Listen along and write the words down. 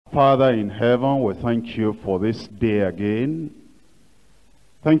Father in heaven, we thank you for this day again.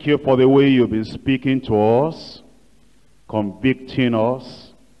 Thank you for the way you've been speaking to us, convicting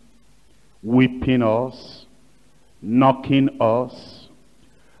us, whipping us, knocking us,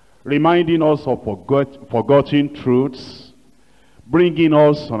 reminding us of forgotten truths, bringing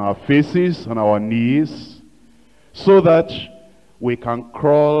us on our faces, on our knees, so that we can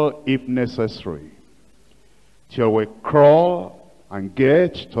crawl if necessary, till we crawl and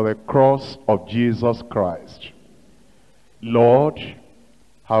get to the cross of Jesus Christ. Lord,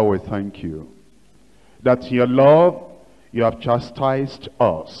 how we thank you that in your love you have chastised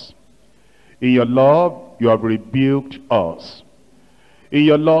us. In your love you have rebuked us. In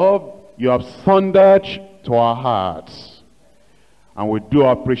your love you have thundered to our hearts. And we do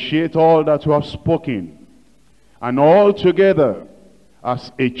appreciate all that you have spoken. And all together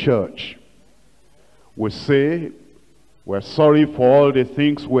as a church, we say we're sorry for all the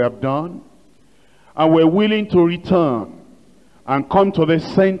things we have done, and we're willing to return and come to the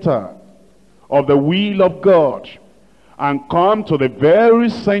center of the will of God, and come to the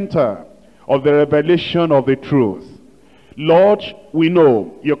very center of the revelation of the truth. Lord, we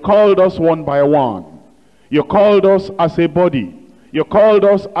know you called us one by one. You called us as a body. You called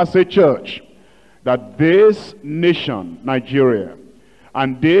us as a church, that this nation, Nigeria,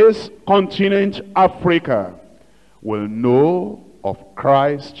 and this continent, Africa, will know of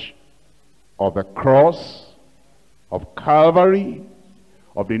Christ, of the cross, of Calvary,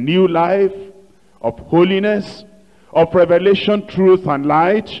 of the new life, of holiness, of revelation, truth, and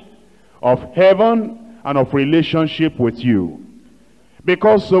light, of heaven, and of relationship with you.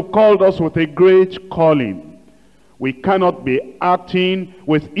 Because you've called us with a great calling, we cannot be acting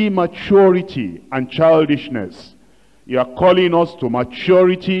with immaturity and childishness. You are calling us to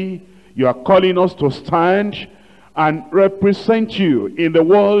maturity. You are calling us to stand and represent you in the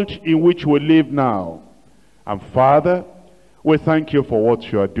world in which we live now. And Father, we thank you for what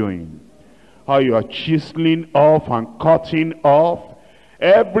you are doing. How you are chiseling off and cutting off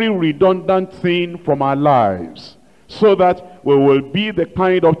every redundant thing from our lives, so that we will be the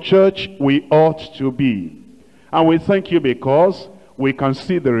kind of church we ought to be. And we thank you because we can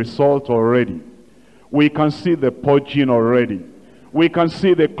see the result already. We can see the purging already. We can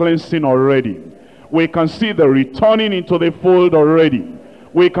see the cleansing already. We can see the returning into the fold already.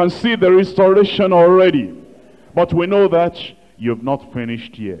 We can see the restoration already. But we know that you've not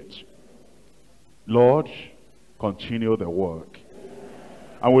finished yet. Lord, continue the work.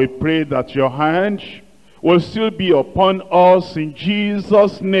 And we pray that your hand will still be upon us in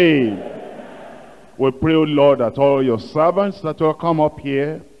Jesus' name. We pray, O Lord, that all your servants that will come up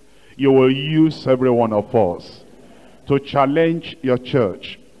here, you will use every one of us to challenge your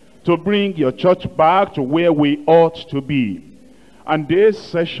church, to bring your church back to where we ought to be. And this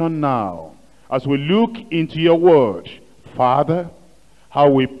session now, as we look into your word, Father, how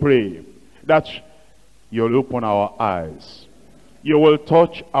we pray that you'll open our eyes, you will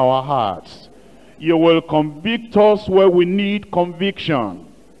touch our hearts, you will convict us where we need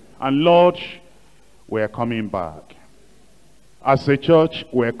conviction. And Lord, we're coming back. As a church,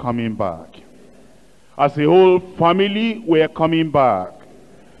 we're coming back. As a whole family, we're coming back.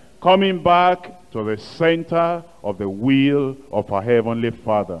 Coming back to the center of the will of our Heavenly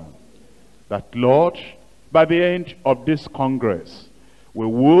Father. That, Lord, by the end of this Congress, we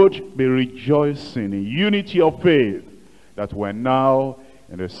would be rejoicing in unity of faith, that we're now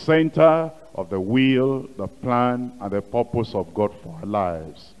in the center of the will, the plan, and the purpose of God for our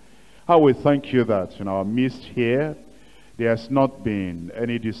lives. How we thank you that in our midst here, there has not been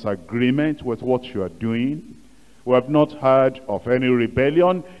any disagreement with what you are doing. We have not heard of any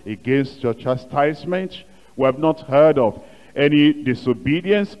rebellion against your chastisement. We have not heard of any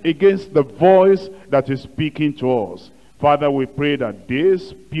disobedience against the voice that is speaking to us. Father, we pray that this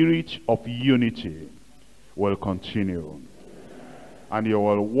spirit of unity will continue. And you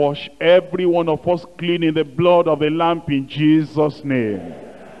will wash every one of us clean in the blood of the Lamb in Jesus' name.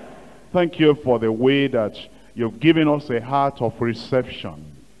 Thank you for the way that you've given us a heart of reception.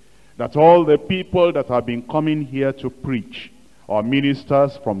 That all the people that have been coming here to preach, our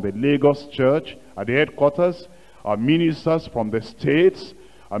ministers from the Lagos church at the headquarters, our ministers from the states,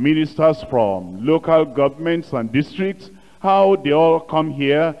 our ministers from local governments and districts, how they all come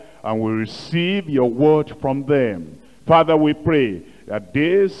here and we receive your word from them. Father, we pray that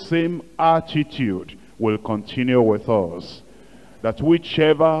this same attitude will continue with us. That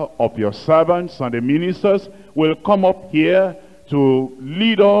whichever of your servants and the ministers will come up here to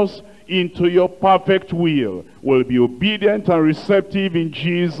lead us into your perfect will be obedient and receptive in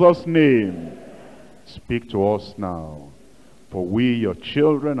Jesus' name. Speak to us now. For we, your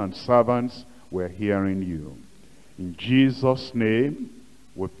children and servants, we're hearing you. In Jesus' name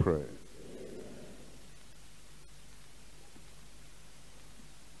we pray.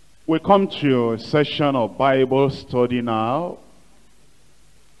 We come to a session of Bible study now.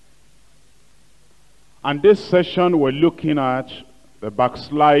 And this session we're looking at the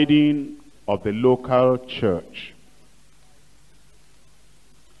backsliding of the local church.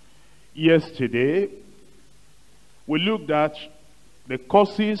 Yesterday, we looked at the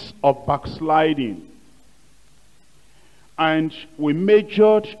causes of backsliding. And we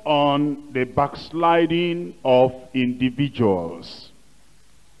majored on the backsliding of individuals.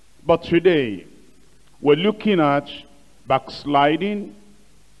 But today, we're looking at backsliding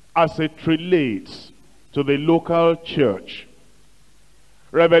as it relates to the local church.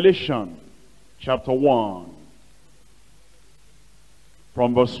 Revelation chapter 1,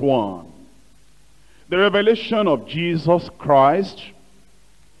 from verse 1. The revelation of Jesus Christ,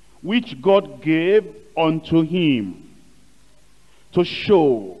 which God gave unto him, to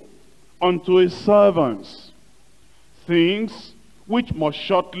show unto his servants things which must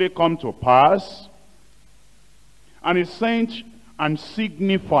shortly come to pass. And he sent and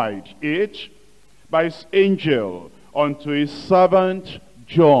signified it by his angel unto his servant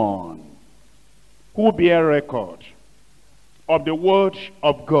John, who bear record of the word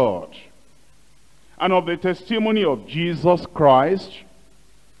of God, and of the testimony of Jesus Christ,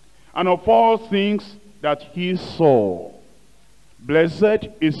 and of all things that he saw. Blessed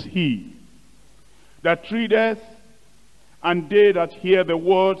is he that readeth, and they that hear the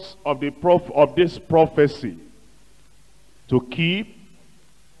words of this prophecy, to keep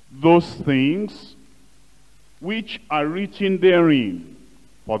those things which are written therein,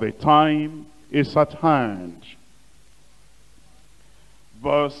 for the time is at hand.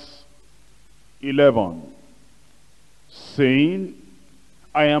 Verse 11, saying,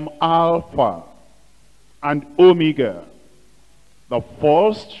 I am Alpha and Omega, the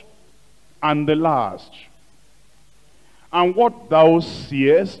first and the last. And what thou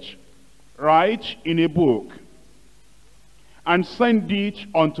seest, write in a book, and send it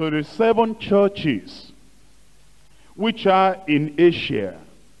unto the 7 churches which are in Asia,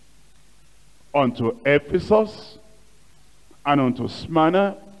 unto Ephesus, and unto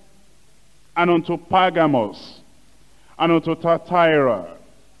Smyrna, and unto Pergamos, and unto Thyatira,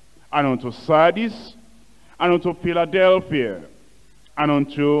 and unto Sardis, and unto Philadelphia, and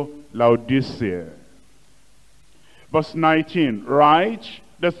unto Laodicea. Verse 19, write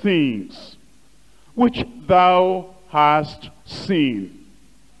the things which thou hast seen,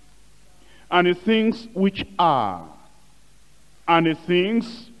 and the things which are, and the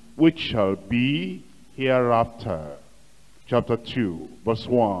things which shall be hereafter. Chapter 2, verse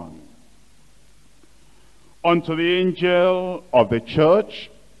 1. Unto the angel of the church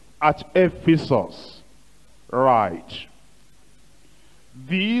at Ephesus write,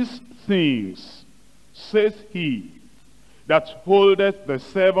 these things saith he that holdeth the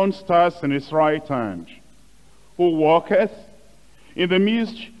 7 stars in his right hand, who walketh in the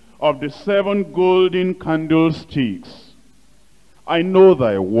midst of the 7 golden candlesticks. I know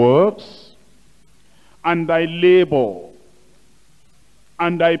thy works, and thy labor,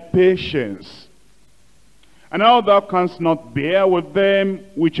 and thy patience, and how thou canst not bear with them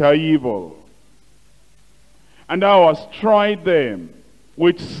which are evil. And thou hast tried them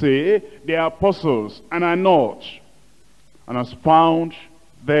which say they are apostles, and are not, and hast found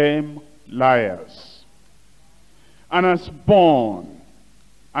them liars, and hast borne,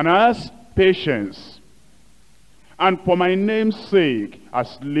 and hast patience, and for my name's sake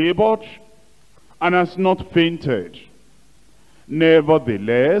hast labored, and hast not fainted.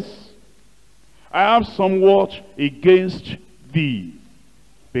 Nevertheless, I have somewhat against thee,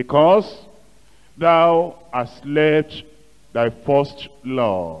 because thou hast left thy first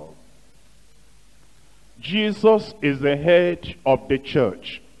love. Jesus is the head of the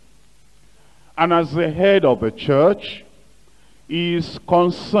church. And as the head of the church, he is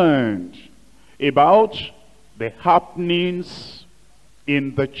concerned about the happenings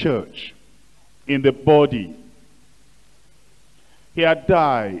in the church, in the body. He had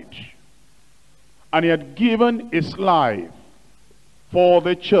died, and he had given his life for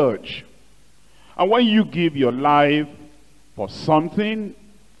the church. And when you give your life for something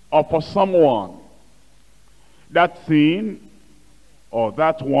or for someone, that thing or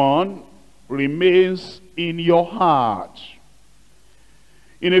that one remains in your heart.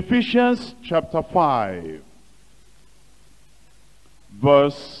 In Ephesians chapter 5,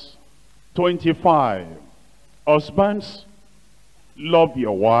 verse 25, husbands, love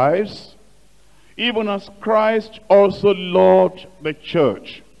your wives, even as Christ also loved the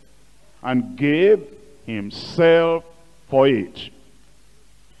church and gave himself for it.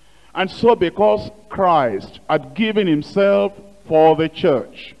 And so because Christ had given himself for the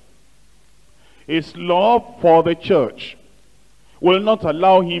church, his love for the church will not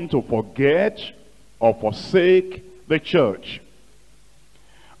allow him to forget or forsake the church.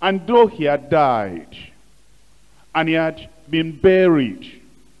 And though he had died, and he had been buried,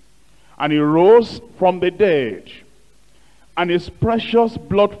 and he rose from the dead, and his precious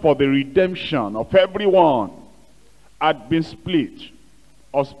blood for the redemption of everyone had been split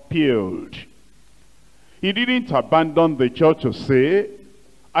or spilled, he didn't abandon the church to say,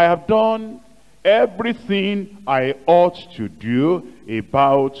 I have done everything I ought to do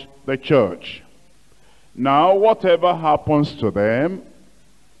about the church. Now, whatever happens to them,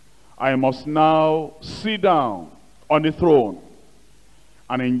 I must now sit down on the throne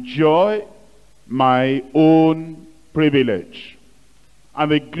and enjoy my own privilege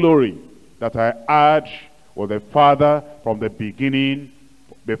and the glory that I had with the Father from the beginning,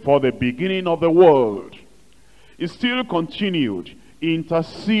 before the beginning of the world. He still continued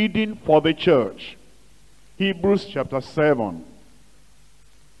interceding for the church. Hebrews chapter 7,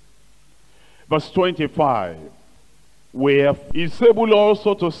 verse 25, where he is able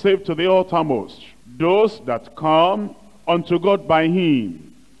also to save to the uttermost those that come unto God by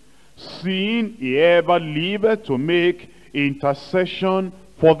him, seeing he ever liveth to make intercession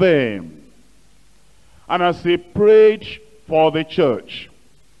for them. And as he prayed for the church,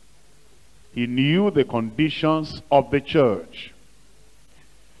 he knew the conditions of the church.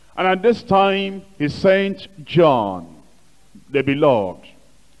 And at this time, he sent John, the beloved,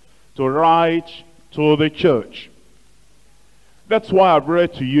 to write to the church. That's why I've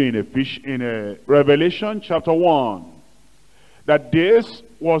read to you in Revelation chapter 1, that this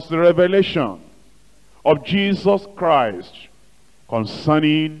was the revelation of Jesus Christ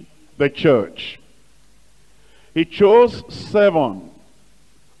concerning the church. He chose 7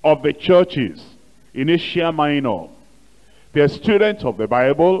 of the churches in Asia Minor. If you're a student of the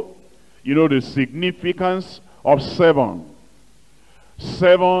Bible, you know the significance of 7.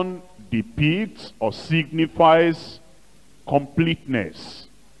 7 depicts or signifies completeness,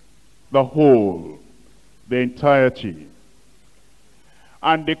 the whole, the entirety.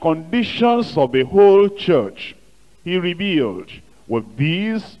 And the conditions of the whole church he revealed with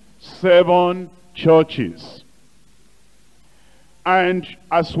these 7 churches. And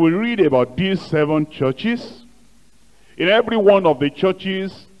as we read about these 7 churches, in every one of the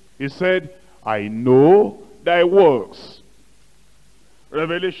churches, he said, I know thy works.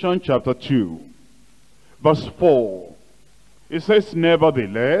 Revelation chapter 2, verse 4. It says,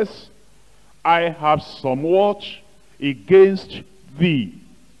 nevertheless, I have somewhat against thee,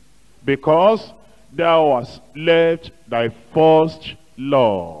 because thou hast left thy first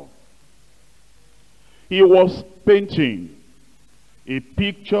love. He was painting a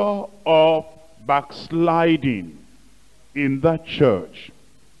picture of backsliding in that church.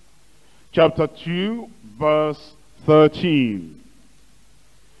 Chapter 2, verse 13.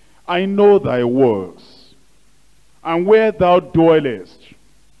 I know thy works, and where thou dwellest,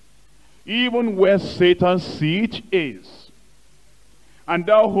 even where Satan's seat is, and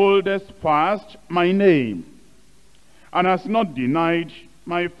thou holdest fast my name, and hast not denied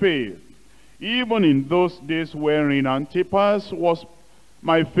my faith, even in those days wherein Antipas was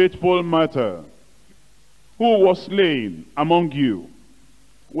my faithful martyr, who was slain among you,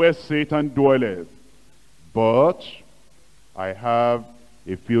 where Satan dwelleth. But I have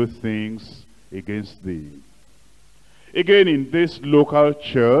a few things against thee. Again, in this local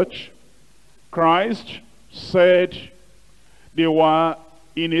church, Christ said they were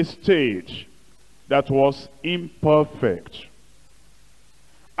in a state that was imperfect,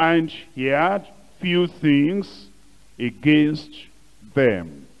 and he had few things against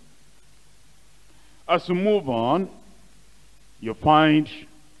them. As we move on, you find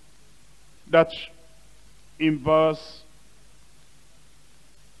that in verse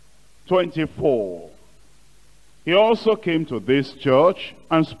 24, he also came to this church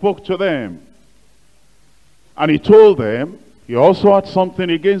and spoke to them. And he told them, he also had something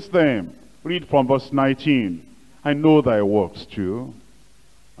against them. Read from verse 19. I know thy works too,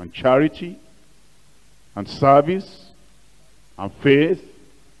 and charity, and service, and faith,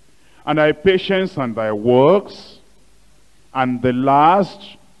 and thy patience, and thy works, and the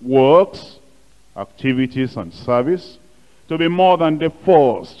last works, activities and service, to be more than the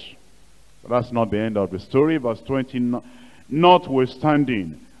first. But that's not the end of the story. Verse 20,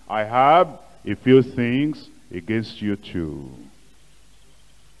 notwithstanding, I have a few things against you too.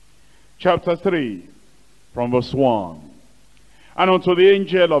 chapter 3, from verse 1. And unto the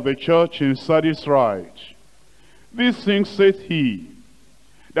angel of the church in Sardis write, These things saith he,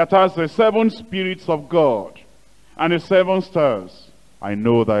 that has the 7 spirits of God, and the 7 stars. I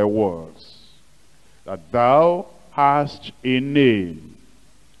know thy works, that thou hast a name,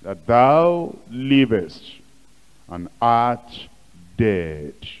 that thou livest, and art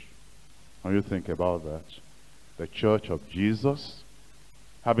dead. When you think about that, the church of Jesus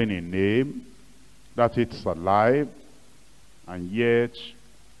having a name, that it's alive, and yet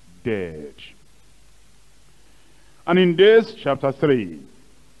dead. And in this chapter 3,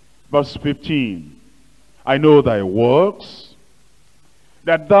 verse 15, I know thy works,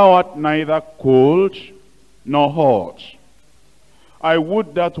 that thou art neither cold nor hot. I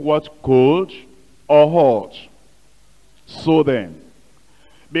would that wert cold or hot. So then,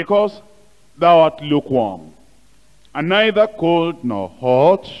 because thou art lukewarm, and neither cold nor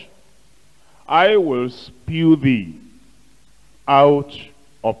hot, I will spew thee out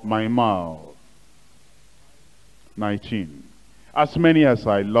of my mouth. 19. As many as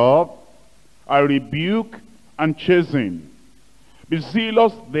I love, I rebuke and chasten. Be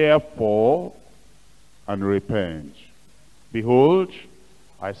zealous therefore, and repent. Behold,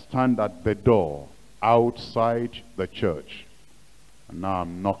 I stand at the door outside the church, and now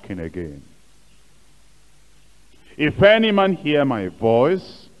I'm knocking again. If any man hear my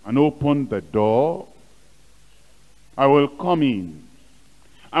voice and open the door, I will come in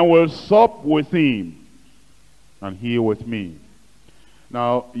and will sup with him, and he with me.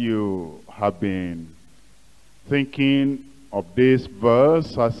 Now you have been thinking of this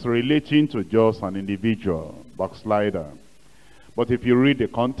verse as relating to just an individual, backslider. But if you read the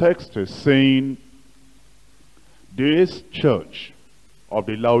context, it's saying, this church of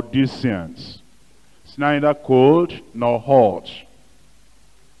the Laodiceans is neither cold nor hot.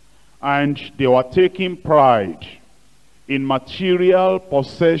 And they were taking pride in material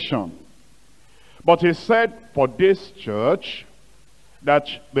possession. But he said for this church, that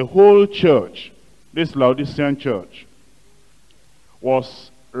the whole church, this Laodicean church, was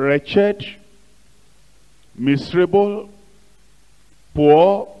wretched, miserable,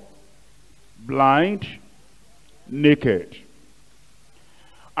 poor, blind, naked.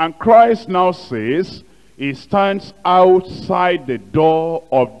 And Christ now says, he stands outside the door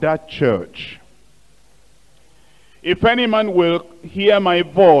of that church. If any man will hear my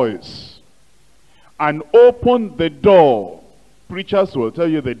voice and open the door, preachers will tell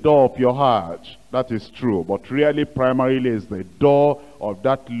you the door of your heart. That is true, but really primarily is the door of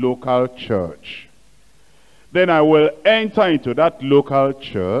that local church. Then I will enter into that local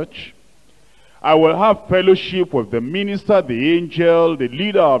church. I will have fellowship with the minister, the angel, the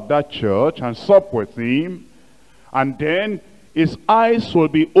leader of that church, and sup with him. And then his eyes will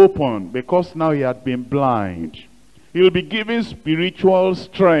be open, because now he had been blind. He will be given spiritual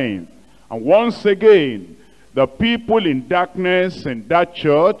strength. And once again, the people in darkness in that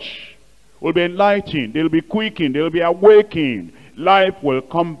church will be enlightened. They'll be quickened. They'll be awakened. Life will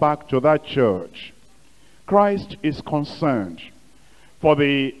come back to that church. Christ is concerned for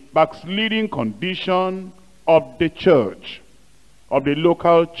the backsliding condition of the church, of the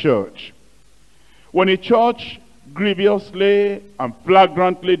local church. When a church grievously and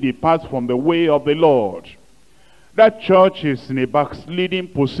flagrantly departs from the way of the Lord, that church is in a backsliding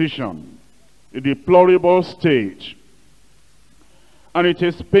position, a deplorable state. And it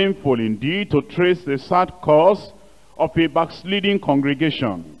is painful indeed to trace the sad cause of a backsliding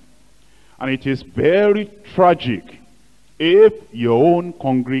congregation. And it is very tragic if your own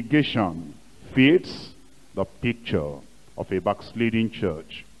congregation fits the picture of a backsliding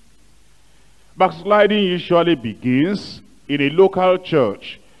church. Backsliding usually begins in a local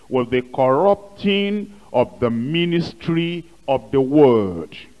church with the corrupting of the ministry of the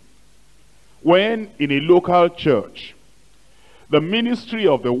word. When in a local church, the ministry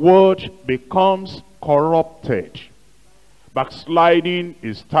of the word becomes corrupted, backsliding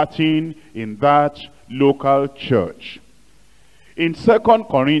is starting in that local church. In 2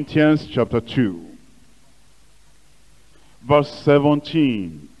 Corinthians chapter 2, verse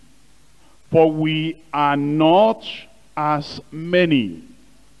 17, for we are not as many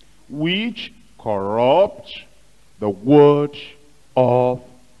which corrupt the word of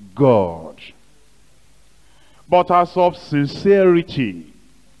God, but as of sincerity,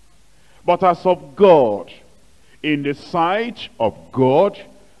 but as of God, in the sight of God,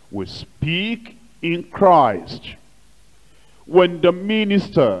 we speak in Christ. When the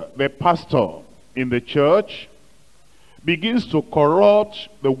minister, the pastor in the church, begins to corrupt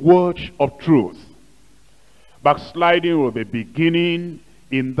the word of truth, backsliding will be beginning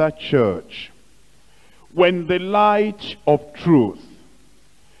in that church. When the light of truth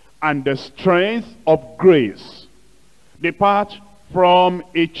and the strength of grace depart from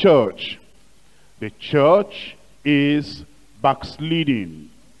a church, the church is backsliding.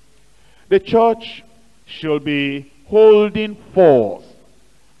 The church should be holding forth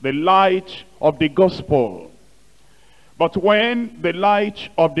the light of the gospel. But when the light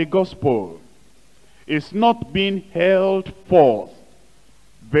of the gospel is not being held forth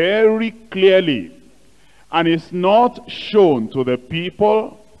very clearly and is not shown to the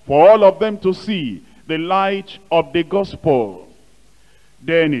people for all of them to see the light of the gospel,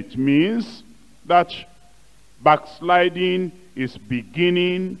 then it means that backsliding is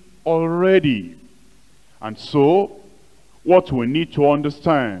beginning already. And so, what we need to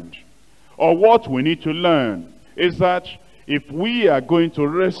understand, or what we need to learn, is that if we are going to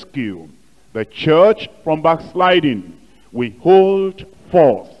rescue the church from backsliding, we hold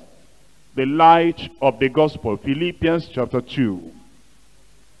forth the light of the gospel. Philippians chapter 2.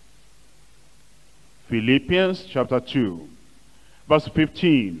 Philippians chapter 2, verse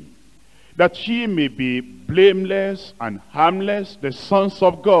 15. That ye may be blameless and harmless, the sons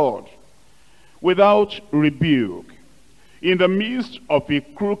of God, without rebuke, in the midst of a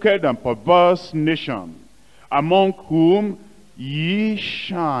crooked and perverse nation, among whom ye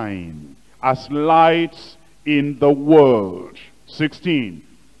shine as lights in the world. 16.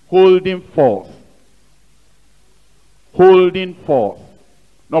 Holding forth,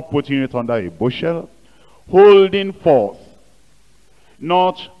 not putting it under a bushel, holding forth,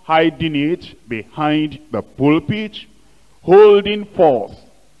 not hiding it behind the pulpit, holding forth,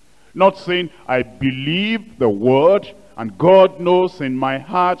 not saying, I believe the word, and God knows in my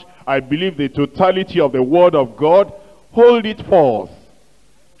heart, I believe the totality of the word of God. Hold it forth,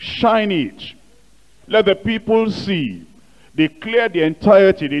 shine it, let the people see, declare the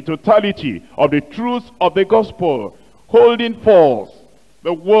entirety, the totality of the truth of the gospel, holding forth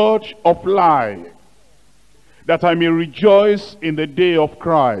the word of life, that I may rejoice in the day of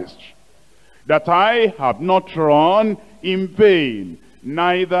Christ, that I have not run in vain,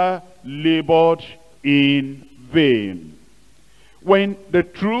 neither labored in vain. When the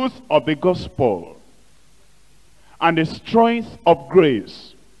truth of the gospel and the strength of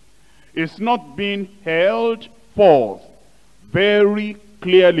grace is not being held forth very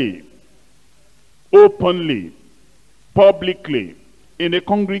clearly, openly, publicly, in a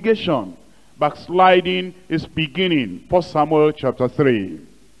congregation, backsliding is beginning. 1 Samuel chapter 3,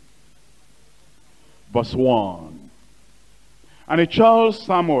 verse 1. And a child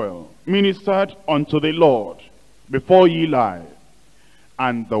Samuel ministered unto the Lord before Eli,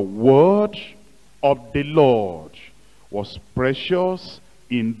 and the word of the Lord was precious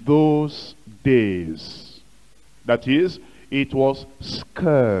in those days. That is, it was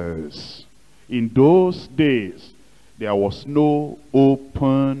scarce. In those days, there was no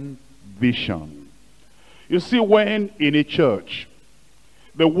open vision. You see, when in a church,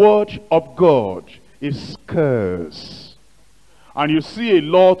 the word of God is scarce, and you see a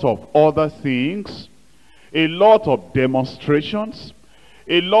lot of other things, a lot of demonstrations,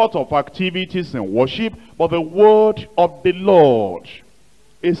 a lot of activities in worship, but the word of the Lord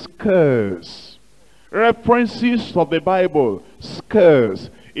is scarce. References of the Bible scarce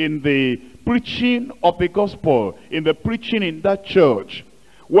in the preaching of the gospel, in the preaching in that church,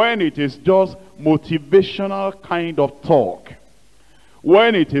 when it is just motivational kind of talk,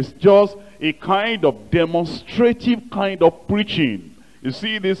 when it is just a kind of demonstrative kind of preaching. You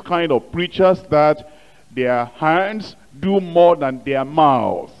see this kind of preachers that their hands do more than their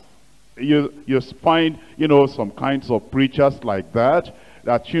mouth. You find, some kinds of preachers like that,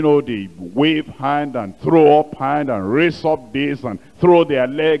 they wave hand and throw up hand and raise up this and throw their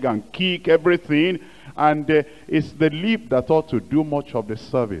leg and kick everything. And it's the lip that ought to do much of the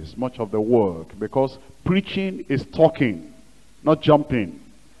service, much of the work, because preaching is talking, not jumping.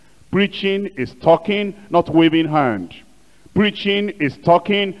 Preaching is talking, not waving hand. Preaching is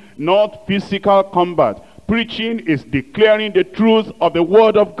talking, not physical combat. Preaching is declaring the truth of the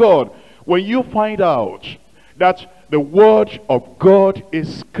word of God. When you find out that the word of God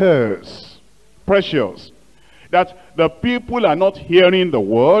is scarce, precious, that the people are not hearing the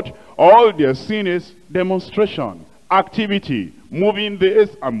word, all they're seeing is demonstration, activity, moving this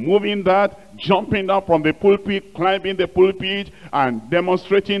and moving that, jumping down from the pulpit, climbing the pulpit, and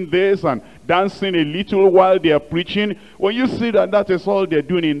demonstrating this and dancing a little while they are preaching. When you see that that is all they're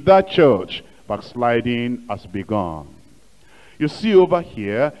doing in that church, backsliding has begun. You see over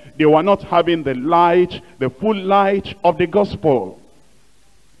here, they were not having the light, the full light of the gospel.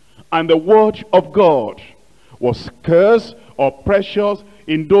 And the word of God was scarce or precious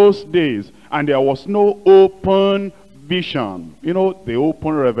in those days, and there was no open vision. You know, the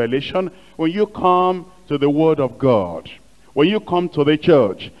open revelation, when you come to the Word of God, when you come to the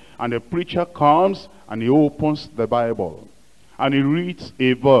church, and the preacher comes and he opens the Bible, and he reads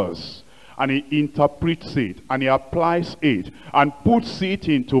a verse, and he interprets it, and he applies it, and puts it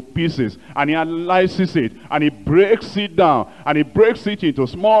into pieces, and he analyzes it, and he breaks it down, and he breaks it into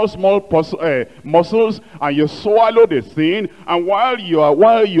small muscles, and you swallow the thing. And while you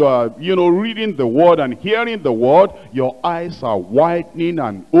are reading the word and hearing the word, your eyes are widening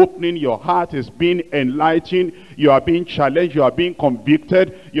and opening, your heart is being enlightened, you are being challenged, you are being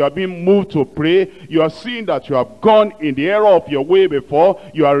convicted, you are being moved to pray, you are seeing that you have gone in the error of your way before,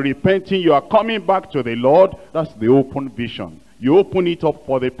 you are repenting, you are coming back to the Lord. That's the open vision. You open it up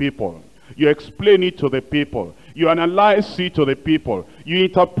for the people. You explain it to the people. You analyze it to the people. You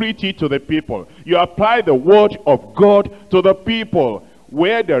interpret it to the people. You apply the word of God to the people.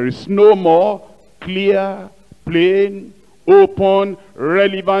 Where there is no more clear, plain, open,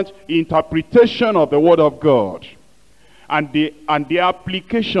 relevant interpretation of the word of God, and the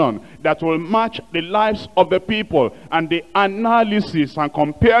application that will match the lives of the people, and the analysis and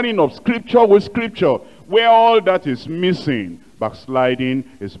comparing of scripture with scripture, where all that is missing, backsliding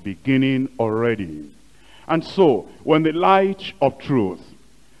is beginning already. And so, when the light of truth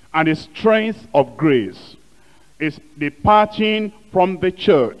and the strength of grace is departing from the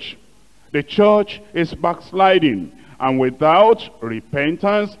church is backsliding, and without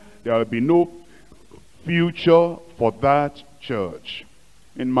repentance, there will be no future for that church.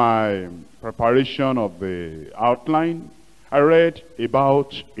 In my preparation of the outline, I read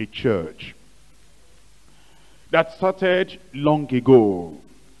about a church that started long ago.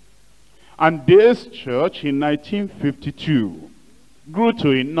 And this church in 1952 grew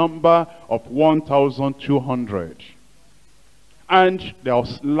to a number of 1,200. And there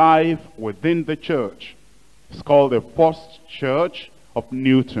was life within the church. It's called the First Church of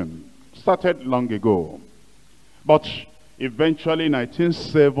Newton. Started long ago. But eventually in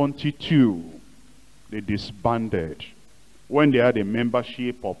 1972, they disbanded when they had a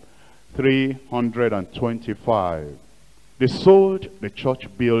membership of 325. They sold the church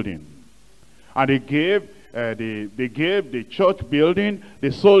building, and they gave the church building,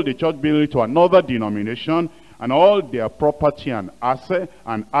 they sold the church building to another denomination, and all their property and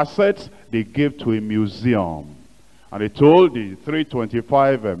assets they gave to a museum. And they told the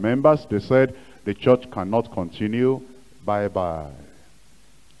 325 members, they said, the church cannot continue, bye-bye.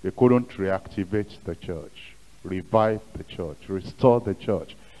 They couldn't reactivate the church, revive the church, restore the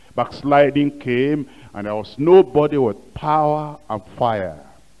church. Backsliding came, and there was nobody with power and fire.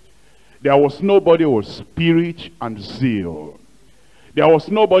 There was nobody with spirit and zeal. There was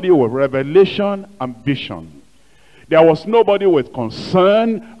nobody with revelation and vision. There was nobody with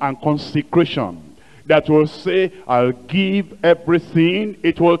concern and consecration that will say, I'll give everything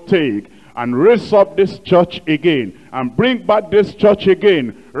it will take and raise up this church again and bring back this church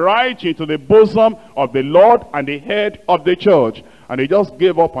again right into the bosom of the Lord and the head of the church. And they just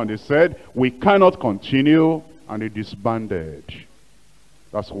gave up and they said, we cannot continue, and they disbanded.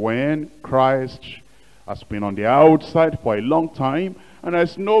 That's when Christ has been on the outside for a long time, and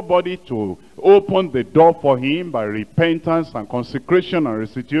there's nobody to open the door for him by repentance and consecration and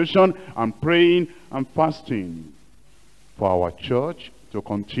restitution and praying and fasting for our church to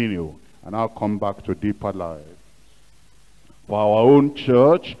continue. And I'll come back to deeper life. For our own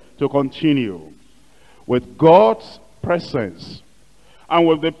church to continue with God's presence and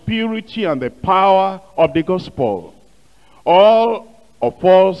with the purity and the power of the gospel. All of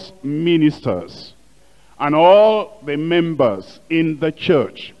us ministers and all the members in the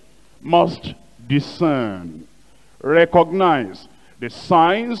church must discern, recognize the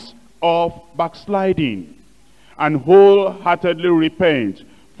signs of backsliding, and wholeheartedly repent,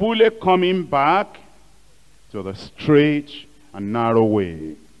 fully coming back to the straight and narrow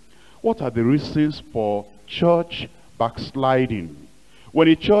way. What are the reasons for church backsliding? When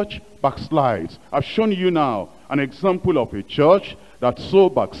a church backslides, I've shown you now an example of a church that so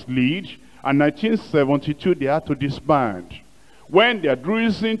backslid, and 1972 they had to disband. When they had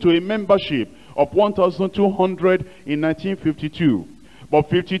risen to a membership of 1,200 in 1952, but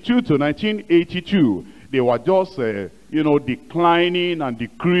 52 to 1982, they were just, declining and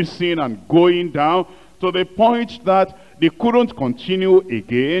decreasing and going down to the point that they couldn't continue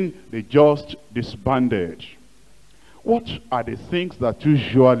again. They just disbanded. What are the things that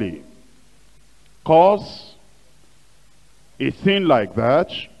usually cause a thing like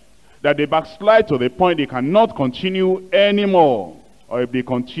that they backslide to the point they cannot continue anymore? Or if they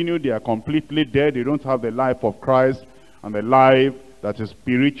continue, they are completely dead. They don't have the life of Christ and the life that is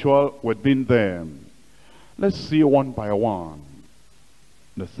spiritual within them. Let's see one by one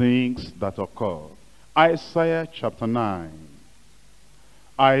the things that occur. Isaiah chapter 9.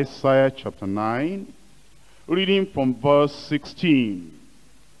 Isaiah chapter 9, reading from verse 16.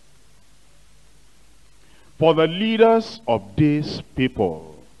 For the leaders of these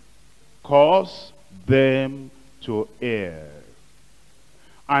people cause them to err,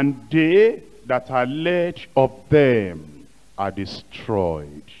 and they that are led of them are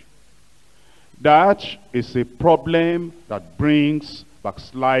destroyed. That is a problem that brings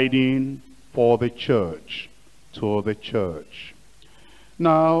backsliding for the church, to the church.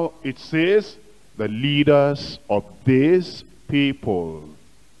 Now it says the leaders of these people.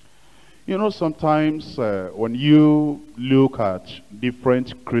 You know, sometimes when you look at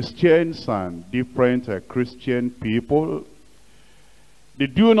different Christians and different Christian people, they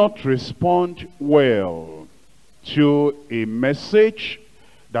do not respond well to a message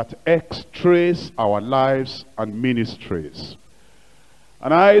that x-rays our lives and ministries.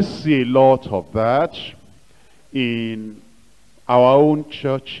 And I see a lot of that in our own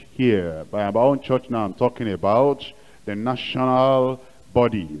church here. By our own church now, I'm talking about the national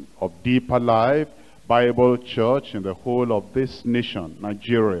body of Deeper Life Bible Church in the whole of this nation,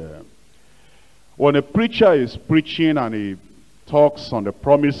 Nigeria. When a preacher is preaching and he talks on the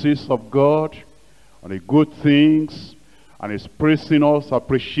promises of God, on the good things, and he's praising us,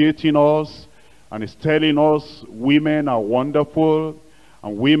 appreciating us, and he's telling us women are wonderful,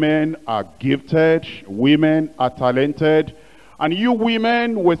 and women are gifted, women are talented, and you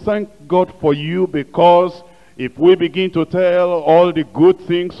women, we thank God for you, because if we begin to tell all the good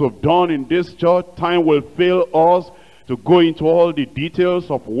things we've done in this church, time will fail us to go into all the details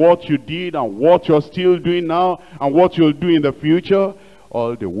of what you did and what you're still doing now and what you'll do in the future.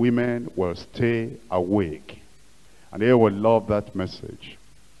 All the women will stay awake, and they will love that message.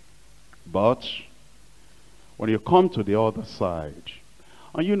 But when you come to the other side,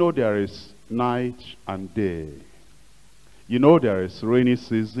 and you know there is night and day, you know there is rainy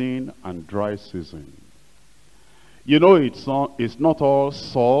season and dry season. You know it's not all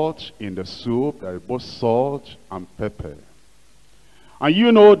salt in the soup. There is both salt and pepper. And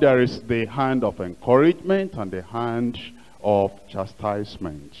you know there is the hand of encouragement and the hand of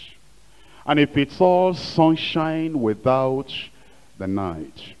chastisement. And if it's all sunshine without the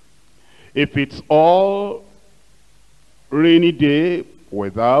night, if it's all rainy day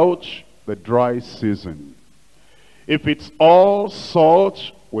without the dry season, if it's all salt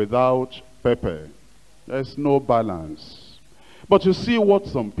without pepper, there's no balance. But you see, what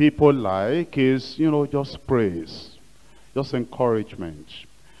some people like is, you know, just praise, just encouragement.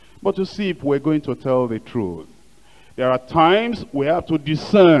 But you see, if we're going to tell the truth, there are times we have to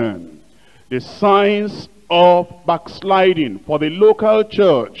discern the signs of backsliding for the local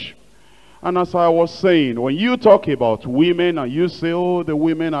church. And as I was saying, when you talk about women and you say, oh, the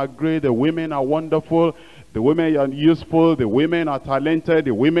women are great, the women are wonderful, the women are useful, the women are talented,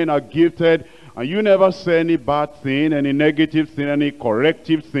 the women are gifted, and you never say any bad thing, any negative thing, any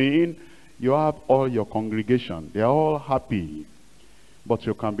corrective thing, you have all your congregation. They're all happy. But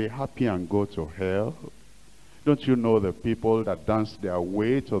you can be happy and go to hell. Don't you know the people that dance their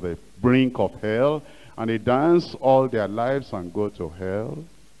way to the brink of hell, and they dance all their lives and go to hell?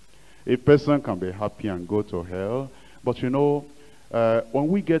 A person can be happy and go to hell, but you know, when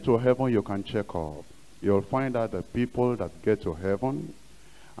we get to heaven, you can check off. You'll find out the people that get to heaven,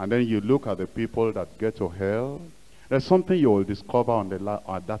 and then you look at the people that get to hell. There's something you will discover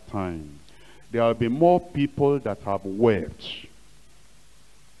at that time. There will be more people that have wept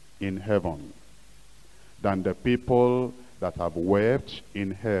in heaven than the people that have wept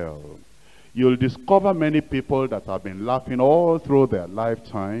in hell. You'll discover many people that have been laughing all through their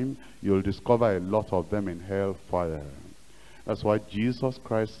lifetime. You'll discover a lot of them in hellfire. That's why Jesus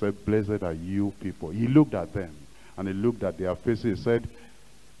Christ said, blessed are you people. He looked at them and he looked at their faces. He said,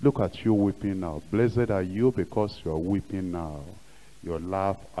 look at you weeping now. Blessed are you because you are weeping now. You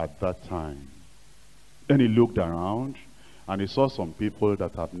laugh at that time. Then he looked around and he saw some people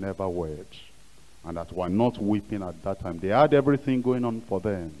that have never wept and that were not weeping at that time. They had everything going on for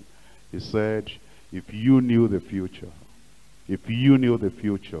them. He said, if you knew the future, if you knew the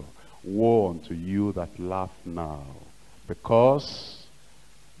future, woe unto you that laugh now. Because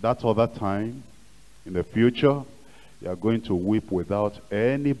that other time, in the future, you are going to weep without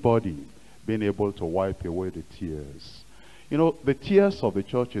anybody being able to wipe away the tears. You know, the tears of the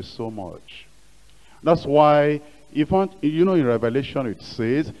church is so much. That's why, you know, in Revelation it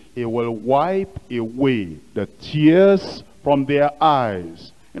says, he will wipe away the tears from their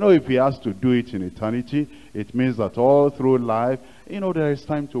eyes. You know, if he has to do it in eternity, it means that all through life, there is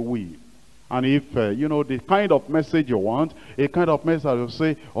time to weep. And if, the kind of message you want, a kind of message that will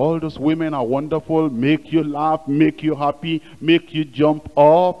say, all those women are wonderful, make you laugh, make you happy, make you jump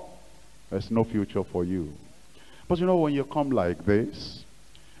up, there's no future for you. But when you come like this,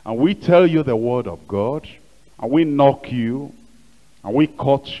 and we tell you the word of God, and we knock you, and we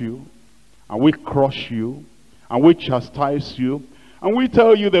cut you, and we crush you, and we chastise you, and we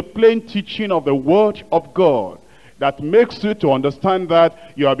tell you the plain teaching of the word of God, that makes you to understand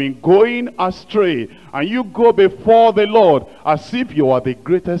that you have been going astray, and you go before the Lord as if you are the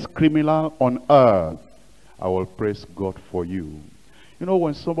greatest criminal on earth. I will praise God for you.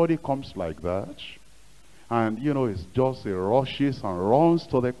 When somebody comes like that, and it's just he rushes and runs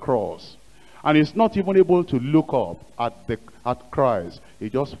to the cross, and he's not even able to look up at Christ,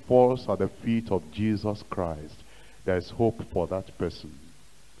 he just falls at the feet of Jesus Christ. There is hope for that person.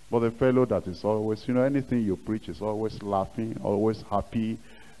 But the fellow that is always, anything you preach is always laughing, always happy.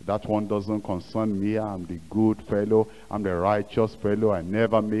 That one doesn't concern me. I'm the good fellow. I'm the righteous fellow. I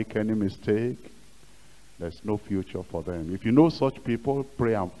never make any mistake. There's no future for them. If you know such people,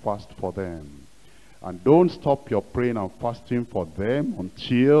 pray and fast for them. And don't stop your praying and fasting for them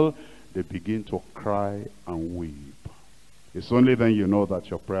until they begin to cry and weep. It's only then you know that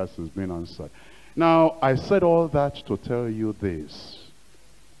your prayers has been answered. Now, I said all that to tell you this.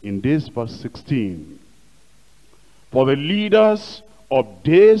 In this verse 16, for the leaders of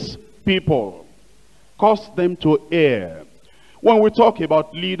these people cause them to err. When we talk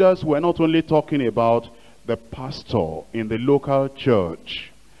about leaders, we're not only talking about the pastor in the local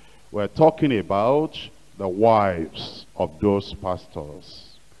church. We're talking about the wives of those pastors.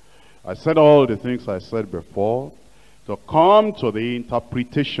 I said all the things I said before to come to the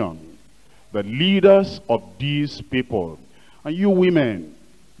interpretation. The leaders of these people. And you women,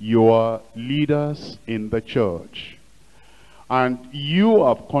 you are leaders in the church, and you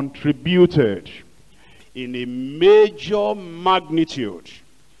have contributed in a major magnitude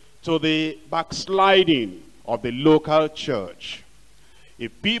to the backsliding of the local church.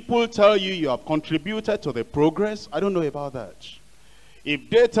 If people tell you you have contributed to the progress, I don't know about that. If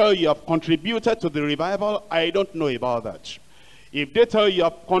they tell you have contributed to the revival, I don't know about that. If they tell you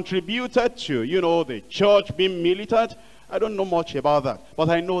have contributed to, the church being militant, I don't know much about that, but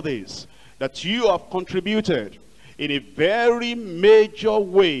I know this, that you have contributed in a very major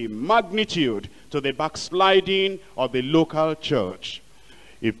way, magnitude, to the backsliding of the local church.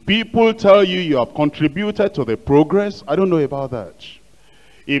 If people tell you you have contributed to the progress, I don't know about that.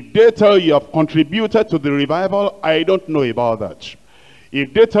 If they tell you have contributed to the revival, I don't know about that.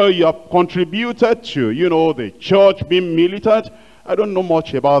 If they tell you have contributed to, the church being militant, I don't know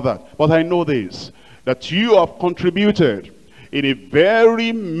much about that, but I know this, that you have contributed in a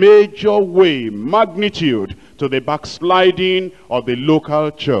very major way, magnitude, to the backsliding of the local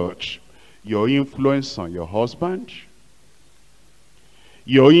church. Your influence on your husband,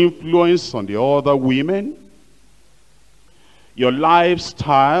 your influence on the other women, your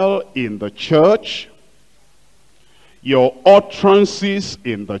lifestyle in the church, your utterances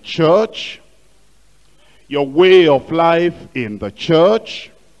in the church, your way of life in the church.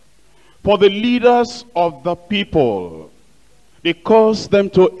 For the leaders of the people, they cause them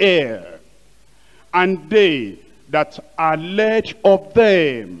to err, and they that are led of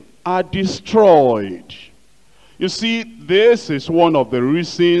them are destroyed. You see, this is one of the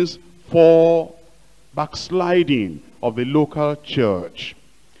reasons for backsliding of the local church.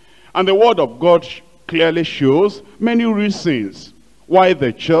 And the word of God clearly shows many reasons why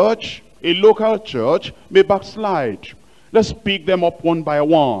the church, a local church, may backslide. Let's pick them up one by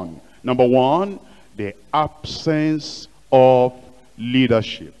one. Number one, the absence of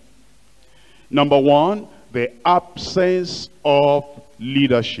leadership. Number one, the absence of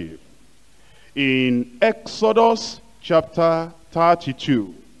leadership. In Exodus chapter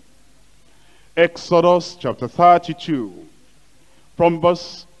 32, Exodus chapter 32, from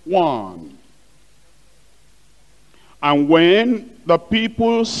verse 1. And when the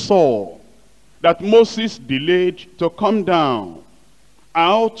people saw that Moses delayed to come down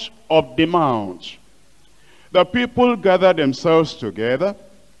out of the mount, the people gathered themselves together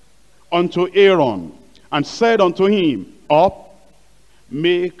unto Aaron, and said unto him, Up,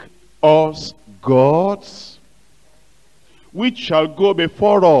 make us gods, which shall go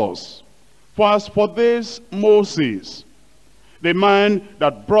before us. For as for this Moses, the man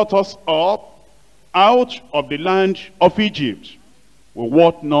that brought us up out of the land of Egypt, we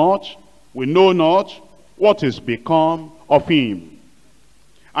wot not, we know not what is become of him.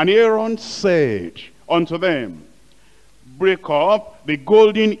 And Aaron said unto them, Break up the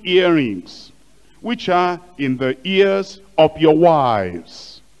golden earrings which are in the ears of your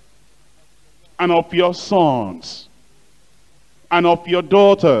wives, and of your sons, and of your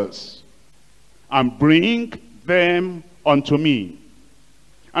daughters, and bring them unto me.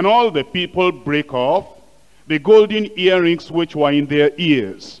 And all the people brake off the golden earrings which were in their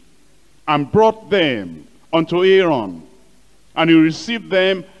ears, and brought them unto Aaron. And he received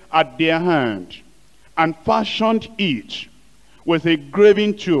them at their hand, and fashioned each with a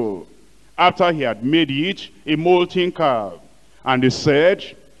graving tool, after he had made each a molten calf. And he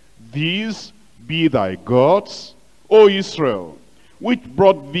said, These be thy gods, O Israel, which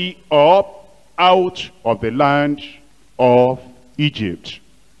brought thee up out of the land of Egypt.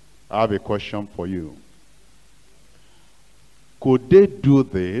 I have a question for you. Could they do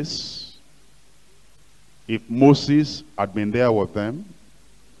this if Moses had been there with them?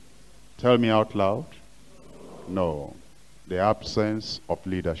 Tell me out loud. No. The absence of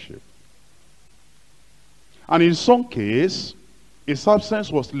leadership. And in some case, his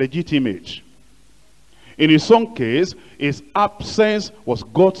absence was legitimate. In his own case, his absence was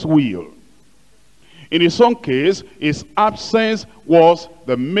God's will. In his own case, his absence was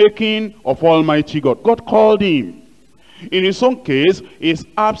the making of Almighty God. God called him. In his own case, his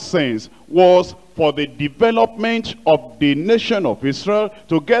absence was for the development of the nation of Israel,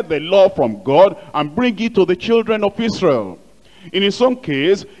 to get the law from God and bring it to the children of Israel. In his own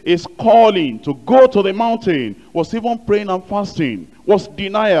case, his calling to go to the mountain was even praying and fasting, was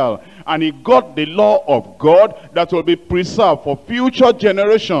denial. And he got the law of God that will be preserved for future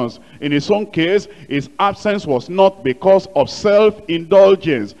generations. In his own case, his absence was not because of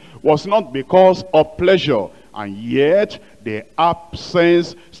self-indulgence, was not because of pleasure. And yet, the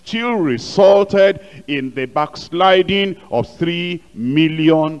absence still resulted in the backsliding of 3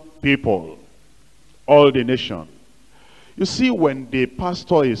 million people. All the nation. You see, when the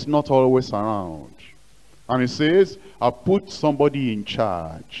pastor is not always around, and he says, I put somebody in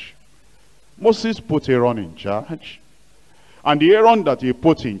charge. Moses put Aaron in charge. And the Aaron that he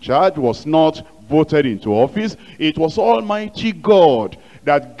put in charge was not voted into office. It was Almighty God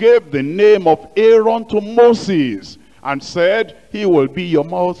that gave the name of Aaron to Moses and said, he will be your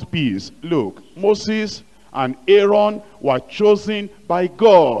mouthpiece. Look, Moses and Aaron were chosen by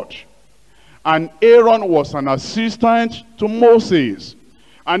God. And Aaron was an assistant to Moses.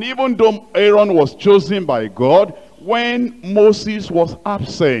 And even though Aaron was chosen by God, when Moses was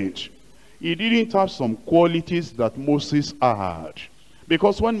absent, he didn't have some qualities that Moses had.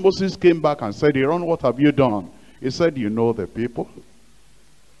 Because when Moses came back and said, Aaron, what have you done? He said, you know the people.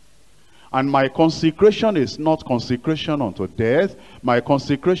 And my consecration is not consecration unto death. My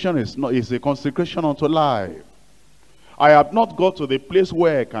consecration is a consecration unto life. I have not got to the place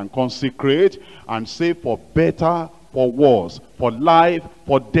where I can consecrate and say for better, for worse, for life,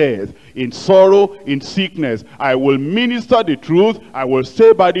 for death, in sorrow, in sickness. I will minister the truth. I will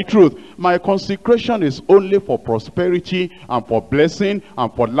stay by the truth. My consecration is only for prosperity and for blessing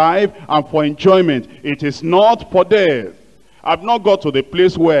and for life and for enjoyment. It is not for death. I've not got to the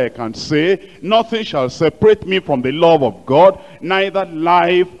place where I can say, nothing shall separate me from the love of God, neither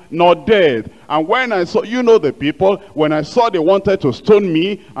life nor death. And when I saw, you know the people, when I saw they wanted to stone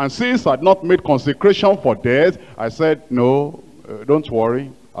me, and since I'd not made consecration for death, I said, no, don't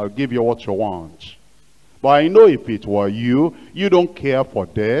worry, I'll give you what you want. But I know if it were you, you don't care for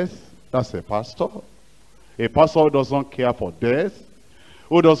death. That's a pastor. A pastor who doesn't care for death,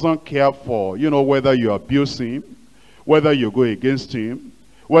 who doesn't care for, whether you abuse him, whether you go against him,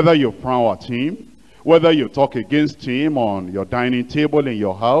 whether you frown at him, whether you talk against him on your dining table in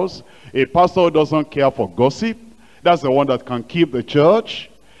your house. A pastor who doesn't care for gossip, that's the one that can keep the church.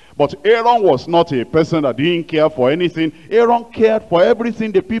 But Aaron was not a person that didn't care for anything. Aaron cared for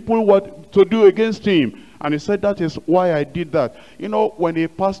everything the people were to do against him. And he said, that is why I did that. When a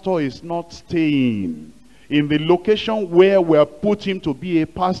pastor is not staying in the location where we have put him to be a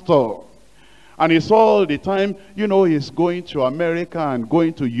pastor, and it's all the time, he's going to America and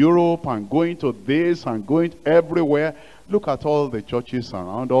going to Europe and going to this and going everywhere. Look at all the churches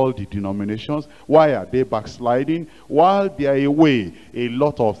around, all the denominations. Why are they backsliding? While they are away, a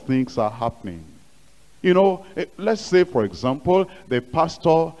lot of things are happening. Let's say, for example, a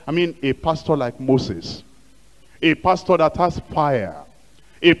pastor like Moses. A pastor that has fire.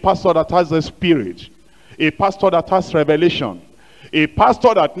 A pastor that has the Spirit. A pastor that has revelation. A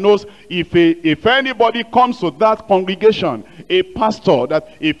pastor that knows if anybody comes to that congregation, a pastor that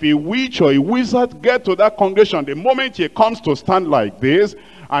if a witch or a wizard get to that congregation, the moment he comes to stand like this,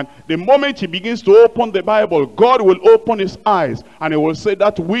 and the moment he begins to open the Bible, God will open his eyes, and he will say,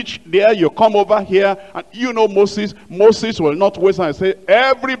 that witch there, you come over here. And Moses will not waste and say,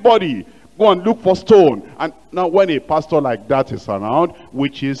 everybody, Go and look for stone. And now when a pastor like that is around,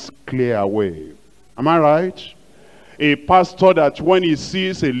 witches clear away. Am I right? A pastor that when he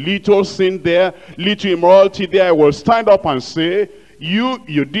sees a little sin there, little immorality there, will stand up and say, you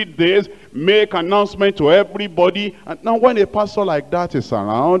did this, make announcement to everybody. And now when a pastor like that is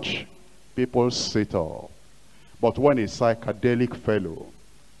around, people sit up. But when a psychedelic fellow,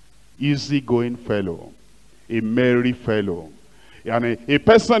 easygoing fellow, a merry fellow, and a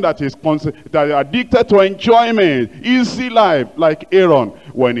person that is addicted to enjoyment, easy life, like Aaron,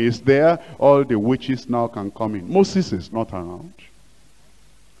 when he's there, all the witches now can come in. Moses is not around.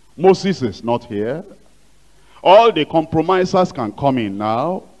 Moses is not here. All the compromisers can come in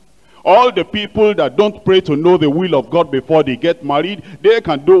now. All the people that don't pray to know the will of God before they get married, they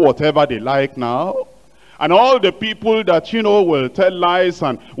can do whatever they like now. And all the people that, will tell lies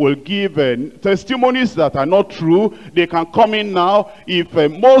and will give testimonies that are not true, they can come in now. If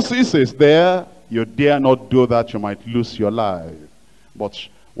Moses is there, you dare not do that, you might lose your life. But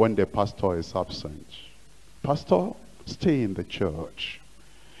when the pastor is absent, pastor, stay in the church.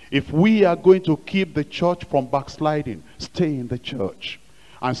 If we are going to keep the church from backsliding, stay in the church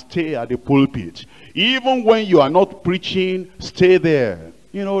and stay at the pulpit. Even when you are not preaching, stay there.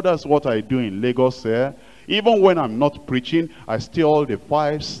 That's what I do in Lagos here. Even when I'm not preaching, I stay all the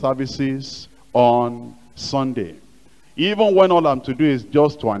 5 services on Sunday. Even when all I'm to do is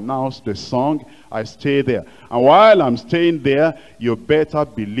just to announce the song, I stay there. And while I'm staying there, you better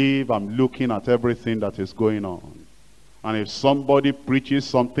believe I'm looking at everything that is going on. And if somebody preaches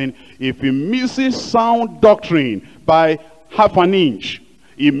something, if he misses sound doctrine by half an inch,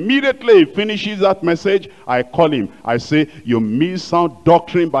 immediately he finishes that message, I call him. I say, you miss sound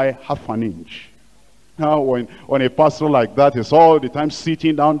doctrine by half an inch. Now, when a pastor like that is all the time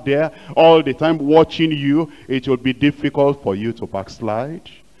sitting down there, all the time watching you, it will be difficult for you to backslide.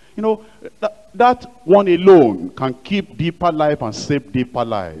 That one alone can keep deeper life and save deeper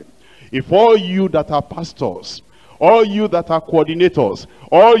life. If all you that are pastors, all you that are coordinators,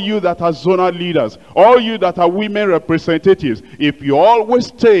 all you that are zonal leaders, all you that are women representatives, if you always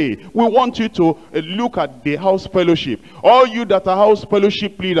stay, we want you to look at the house fellowship. All you that are house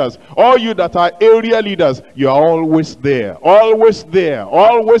fellowship leaders, all you that are area leaders, you are always there, always there,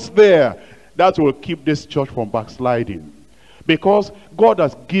 always there. That will keep this church from backsliding. Because God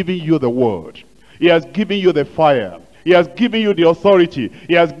has given you the word. He has given you the fire. He has given you the authority.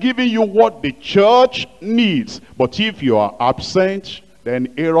 He has given you what the church needs. But if you are absent,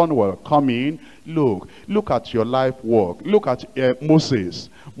 then Aaron will come in. Look at your life work. Look at Moses.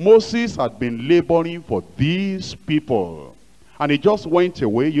 Moses had been laboring for these people. And he just went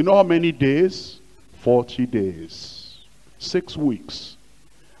away. You know how many days? 40 days. 6 weeks.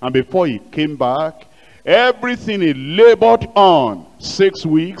 And before he came back, everything he labored on, 6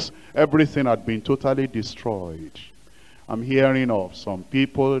 weeks, everything had been totally destroyed. I'm hearing of some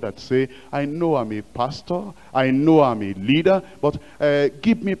people that say, I know I'm a pastor, I know I'm a leader, but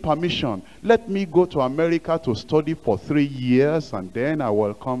give me permission. Let me go to America to study for 3 years and then I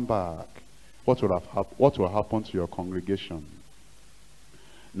will come back. What will happen to your congregation?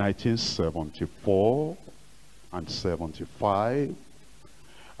 1974 and 75,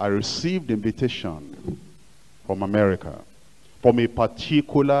 I received invitation from America, from a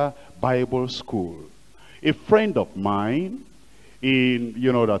particular Bible school. A friend of mine,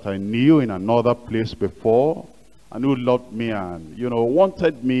 that I knew in another place before, and who loved me and,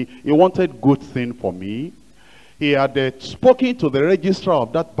 wanted me, he wanted good thing for me. He had spoken to the registrar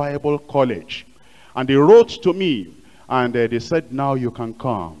of that Bible college, and they wrote to me, and they said, now you can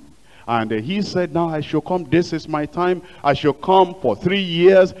come. And he said, now I should come, this is my time, I should come for 3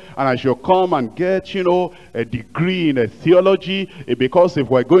 years, and I should come and get, a degree in theology, because if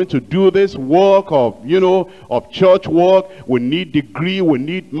we're going to do this work of, of church work, we need degree, we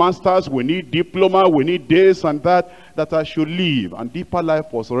need masters, we need diploma, we need this and that I should leave. And deeper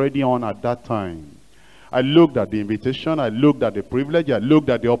life was already on at that time. I looked at the invitation, I looked at the privilege, I looked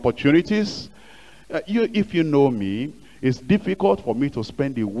at the opportunities. If you know me, it's difficult for me to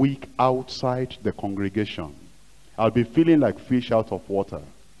spend a week outside the congregation. I'll be feeling like fish out of water.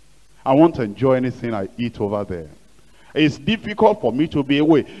 I won't enjoy anything I eat over there. It's difficult for me to be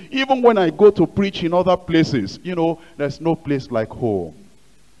away. Even when I go to preach in other places, there's no place like home.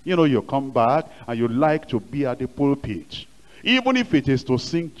 You come back and you like to be at the pulpit. Even if it is to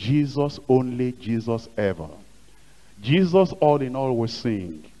sing Jesus only, Jesus ever. Jesus all in all we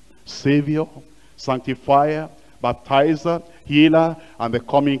sing. Savior, sanctifier, baptizer, healer, and the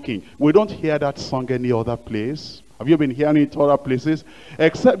coming king. We don't hear that song any other place. Have you been hearing it other places?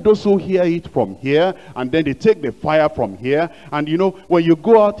 Except those who hear it from here, and then they take the fire from here. And you know, when you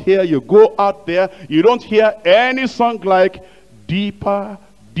go out here, you go out there, you don't hear any song like deeper,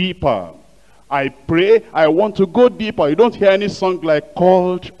 deeper. I pray, I want to go deeper. You don't hear any song like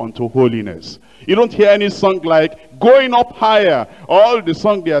called unto holiness. You don't hear any song like going up higher. All the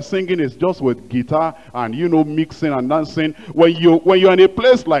song they are singing is just with guitar and, you know, mixing and dancing. When you're in a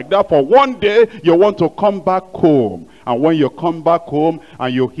place like that for one day, you want to come back home. And when you come back home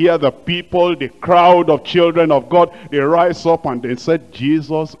and you hear the people, the crowd of children of God, they rise up and they say,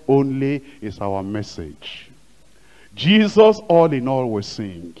 Jesus only is our message. Jesus all in all we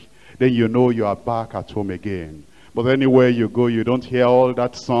sing. Then you know you are back at home again. But anywhere you go, you don't hear all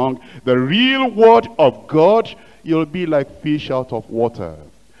that song. The real word of God, you'll be like fish out of water.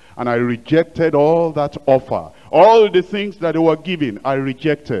 And I rejected all that offer. All the things that they were giving, I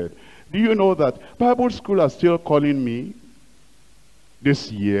rejected. Do you know that Bible school are still calling me? This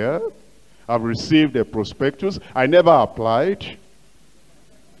year, I've received a prospectus. I never applied.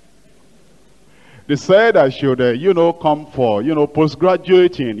 They said I should, you know, come for, you know,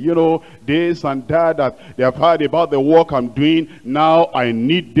 postgraduating, you know, this and that they have heard about the work I'm doing. Now I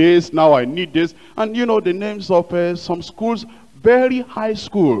need this, now I need this. And, you know, the names of some schools, very high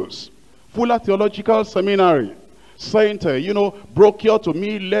schools. Fuller Theological Seminary. Sent, you know, brochure to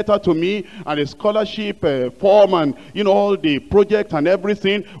me, letter to me, and a scholarship form and, you know, all the project and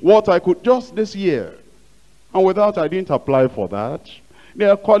everything. What I could just this year. And without, I didn't apply for that. They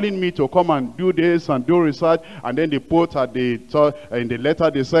are calling me to come and do this and do research, and then they put at in the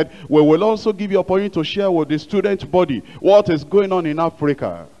letter, they said, we will also give you a opportunity to share with the student body what is going on in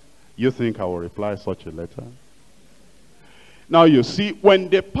Africa. You think I will reply such a letter? Now you see, when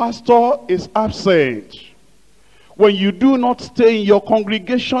the pastor is absent, when you do not stay in your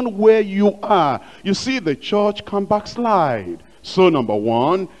congregation where you are, you see the church can backslide. So number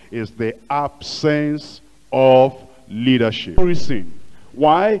one is the absence of leadership. Reason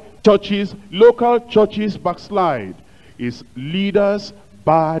why churches, local churches backslide is leaders'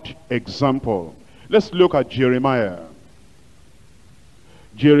 bad example. Let's look at Jeremiah.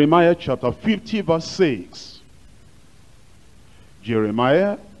 Jeremiah chapter 50 verse 6.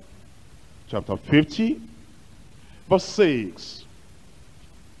 Jeremiah chapter 50 verse 6.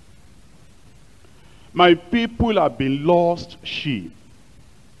 My people have been lost sheep.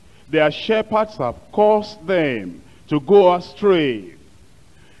 Their shepherds have caused them to go astray.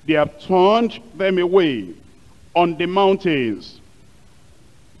 They have turned them away on the mountains.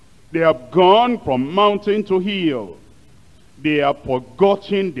 They have gone from mountain to hill. They have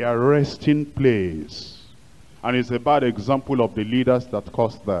forgotten their resting place. And it's a bad example of the leaders that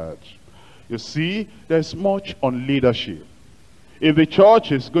caused that. You see, there's much on leadership. If the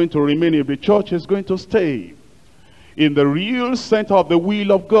church is going to remain, if the church is going to stay in the real center of the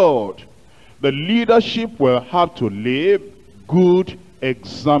will of God, the leadership will have to live good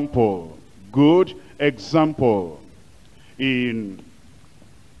example. Good example. In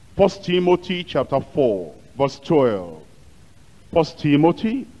 1 Timothy chapter 4 verse 12. 1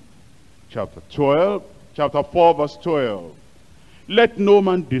 Timothy chapter 4 verse 12. Let no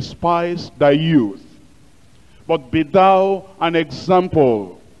man despise thy youth, but be thou an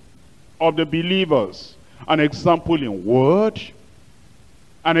example of the believers, an example in word,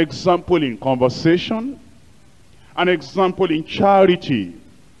 an example in conversation, an example in charity,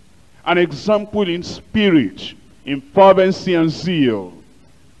 an example in spirit, in fervency and zeal,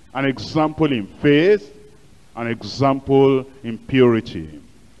 an example in faith, an example in purity.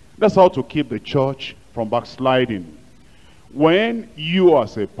 That's how to keep the church from backsliding. When you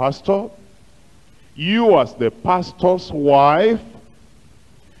as a pastor, you as the pastor's wife,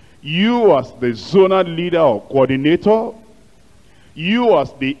 you as the zonal leader or coordinator, you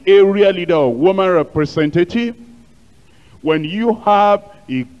as the area leader or woman representative, when you have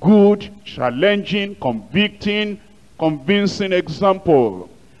a good, challenging, convicting, convincing example,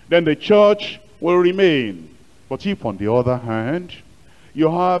 then the church will remain. But if on the other hand, you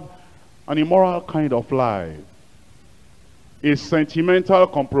have an immoral kind of life, a sentimental,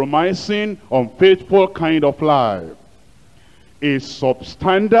 compromising, unfaithful kind of life, a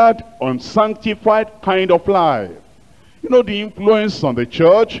substandard, unsanctified kind of life, you know, the influence on the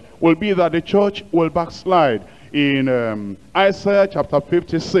church will be that the church will backslide. In Isaiah chapter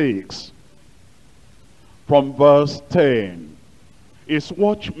 56, from verse 10, is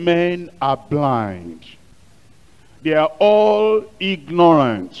watchmen are blind. They are all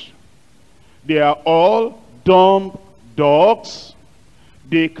ignorant. They are all dumb dogs.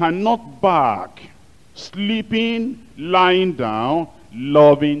 They cannot bark, sleeping, lying down,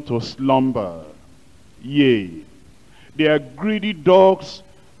 loving to slumber. Yea, They are greedy dogs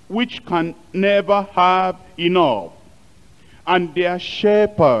which can never have enough. And they are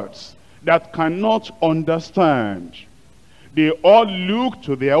shepherds that cannot understand. They all look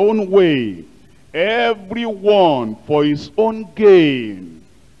to their own way, everyone for his own gain,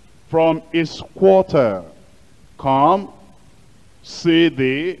 from his quarter. Come, say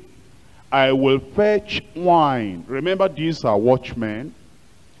they, I will fetch wine. Remember, these are watchmen.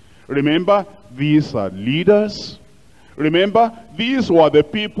 Remember, these are leaders. Remember, these were the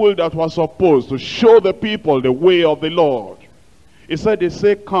people that were supposed to show the people the way of the Lord. He said, they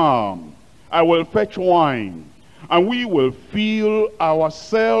say, come, I will fetch wine, and we will fill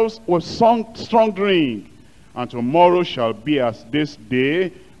ourselves with strong drink, and tomorrow shall be as this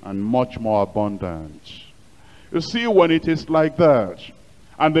day, and much more abundant. You see, when it is like that,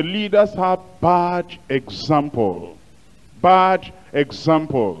 and the leaders have bad example,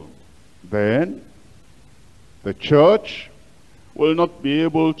 then the church will not be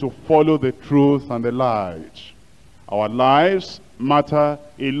able to follow the truth and the light. Our lives matter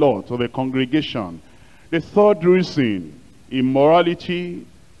a lot to the congregation. The third reason, immorality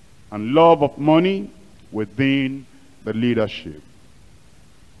and love of money within the leadership.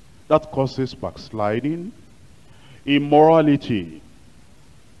 That causes backsliding, immorality,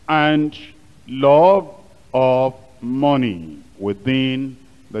 and love of money within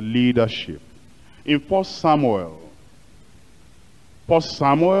the leadership. In 1 Samuel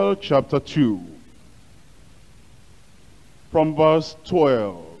chapter 2, from verse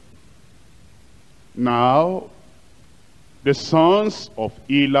 12. Now, the sons of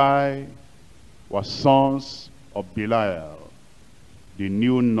Eli were sons of Belial. They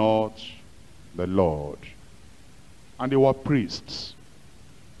knew not the Lord. And they were priests.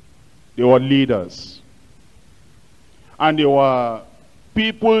 They were leaders. And they were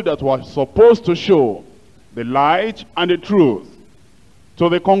people that were supposed to show the light and the truth to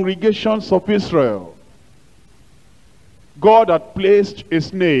the congregations of Israel. God had placed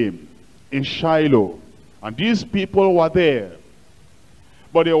his name in Shiloh, and these people were there.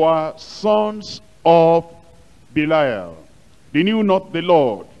 But they were sons of Belial. They knew not the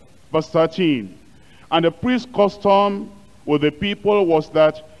Lord. Verse 13. And the priest's custom with the people was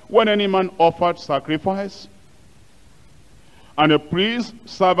that when any man offered sacrifice, and the priest's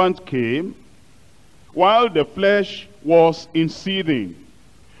servant came, while the flesh was in seething,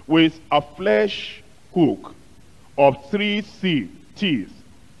 with a flesh hook of 3 teeth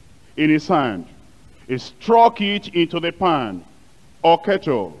in his hand, he struck it into the pan, or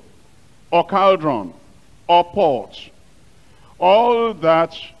kettle, or cauldron, or pot. All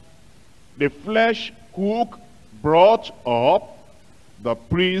that the flesh hook brought up, the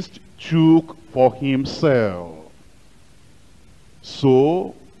priest took for himself.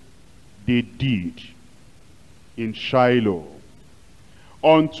 So they did in Shiloh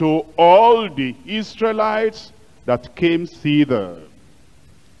unto all the Israelites that came thither.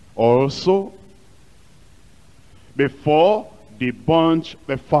 Also, before they burnt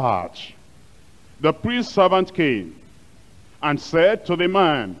the fat, the priest's servant came and said to the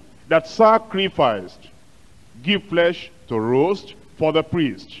man that sacrificed, give flesh to roast for the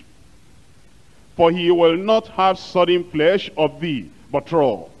priest, for he will not have sodden flesh of thee, but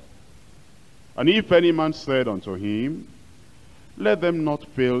raw. And if any man said unto him, let them not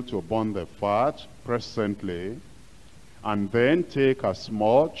fail to burn the fat presently, and then take as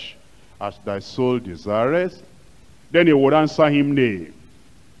much as thy soul desireth, then he would answer him, nay.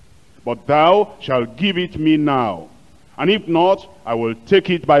 But thou shalt give it me now, and if not, I will take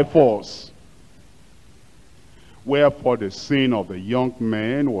it by force. Wherefore the sin of the young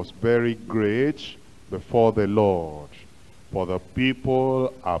men was very great before the Lord. For the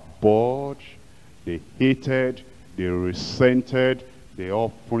people abhorred, they hated, they resented the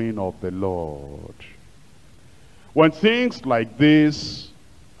offering of the Lord. When things like this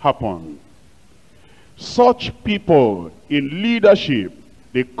happen, such people in leadership,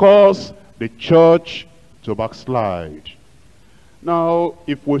 they cause the church to backslide. Now,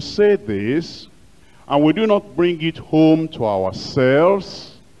 if we say this, and we do not bring it home to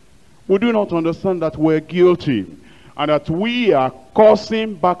ourselves, we do not understand that we're guilty, and that we are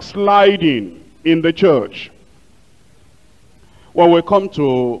causing backsliding in the church. When we come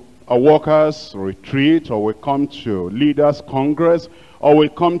to a workers' retreat, or we come to leaders' congress, or we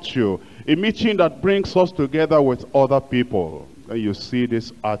come to a meeting that brings us together with other people, then you see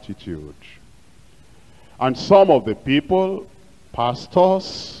this attitude. And some of the people,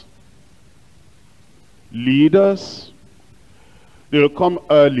 pastors, leaders, they'll come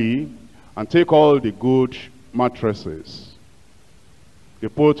early and take all the good mattresses. They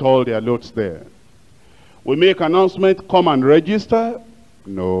put all their loads there. We make announcement, come and register.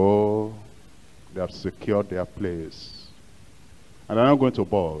 No, they have secured their place. And they're not going to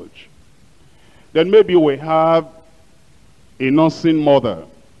budge. Then maybe we have a nursing mother.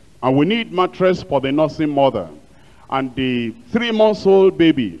 And we need mattress for the nursing mother. And the 3-month-old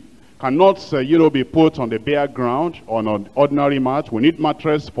baby cannot, be put on the bare ground on an ordinary mat. We need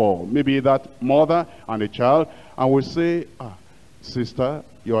mattress for maybe that mother and the child. And we say, sister,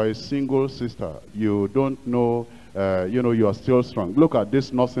 you are a single sister. You don't know, you are still strong. Look at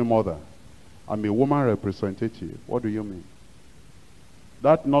this nursing mother. I'm a woman representative. What do you mean?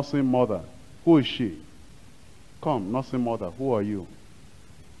 That nursing mother, who is she? Come, nursing mother, who are you?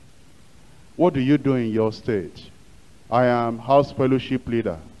 What do you do in your state? I am house fellowship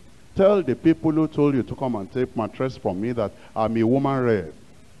leader. Tell the people who told you to come and take mattress from me that I'm a woman rep.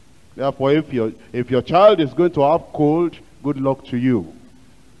 Therefore, if your child is going to have cold, good luck to you.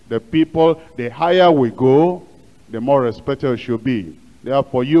 The people, the higher we go, the more respected it should be.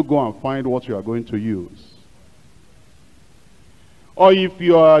 Therefore, you go and find what you are going to use. Or if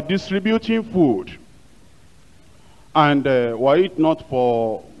you are distributing food, and were it not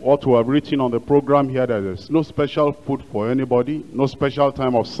for what we have written on the program here, that there's no special food for anybody, no special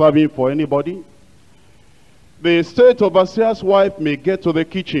time of serving for anybody, the state overseer's wife may get to the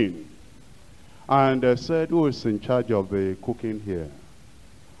kitchen and said, who is in charge of the cooking here?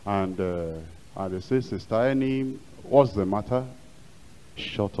 And they say, Sister Annie, what's the matter?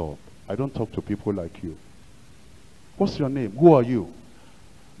 Shut up. I don't talk to people like you. What's your name? Who are you?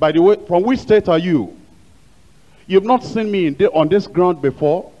 By the way, from which state are you? You've not seen me on this ground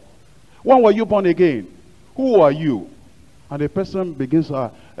before. When were you born again? Who are you? And the person begins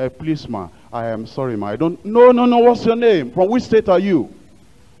to, please ma, I am sorry ma, I don't, no, what's your name? From which state are you?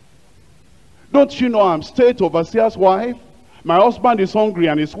 Don't you know I'm state overseer's wife? My husband is hungry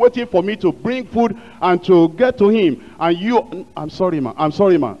and is waiting for me to bring food and to get to him. And you, I'm sorry ma,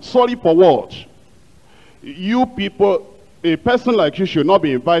 sorry for what? You people, a person like you should not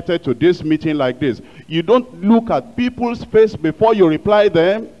be invited to this meeting like this. You don't look at people's face before you reply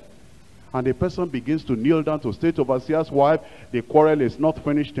them. And the person begins to kneel down to state overseer's wife. The quarrel is not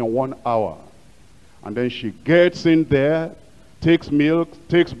finished in 1 hour. And then she gets in there, takes milk,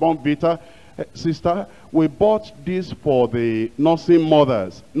 takes Bonvita. Sister, we bought this for the nursing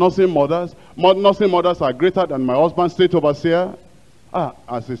mothers. Nursing mothers are greater than my husband's state overseer.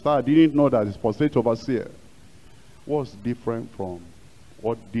 And sister, I didn't know that it's for state overseer. What's different from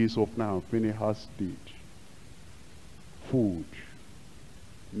what this Ophna and Phinehas did? Food,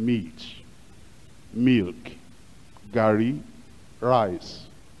 meat, milk, gari, rice.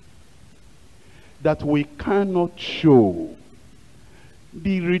 That we cannot show.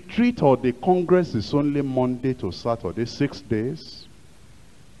 The retreat or the congress is only Monday to Saturday, 6 days.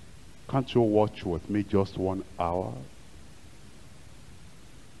 Can't you watch with me just 1 hour?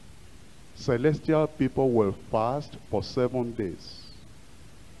 Celestial people will fast for 7 days.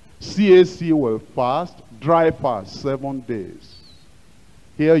 CAC will fast, dry fast 7 days.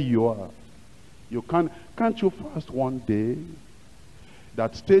 Here you are. You can't you fast 1 day?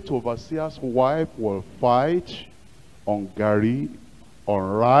 That state overseer's wife will fight on gari, on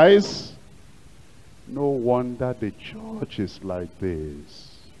rice. No wonder the church is like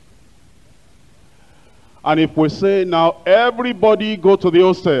this. And if we say now everybody go to the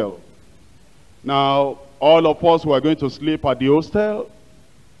hostel, now all of us who are going to sleep at the hostel,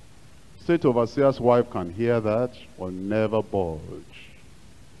 state overseer's wife can hear that, will never budge.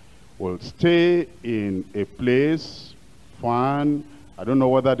 Will stay in a place, fan. I don't know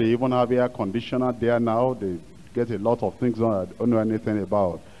whether they even have air conditioner there now. They get a lot of things I don't know anything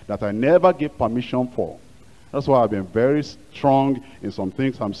about, that I never give permission for. That's why I've been very strong in some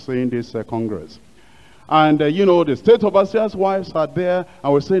things I'm saying this Congress. And the state overseer's wives are there,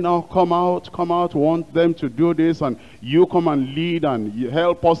 and we say, now come out, we want them to do this, and you come and lead, and you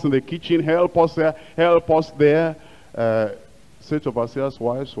help us in the kitchen, help us there, help us there. State overseer's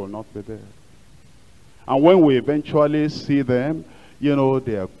wives will not be there. And when we eventually see them,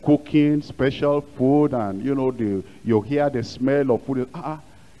 they are cooking special food, and you hear the smell of food.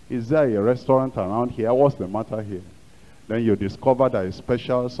 Is there a restaurant around here? What's the matter here? Then you discover there is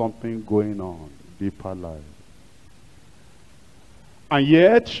special something going on, deeper life. And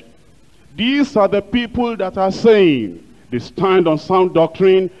yet, these are the people that are saying they stand on sound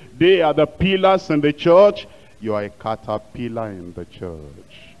doctrine. They are the pillars in the church. You are a caterpillar in the church.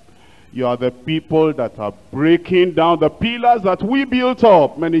 You are the people that are breaking down the pillars that we built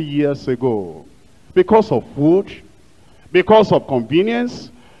up many years ago. Because of food, because of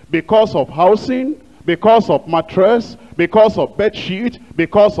convenience, because of housing, because of mattress, because of bed sheet,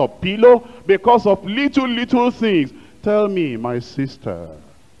 because of pillow, because of little things. Tell me, my sister,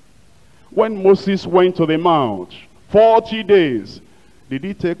 when Moses went to the mount, 40 days, did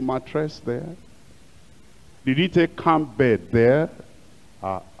he take mattress there? Did he take camp bed there?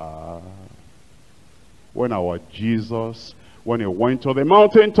 When our Jesus, when he went to the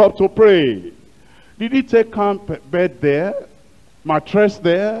mountaintop to pray, did he take camp bed there? Mattress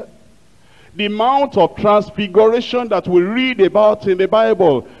there? The Mount of Transfiguration that we read about in the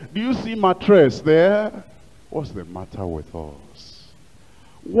Bible, do you see mattress there? What's the matter with us?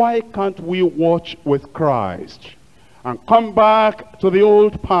 Why can't we watch with Christ and come back to the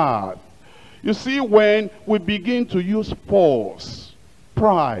old path? You see, when we begin to use force,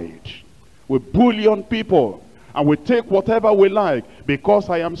 pride, we bully on people, and we take whatever we like, because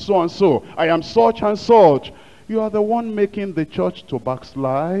I am so and so, I am such and such, you are the one making the church to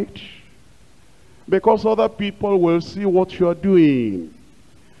backslide. Because other people will see what you are doing,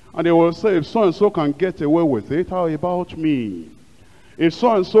 and they will say, if so and so can get away with it, how about me? If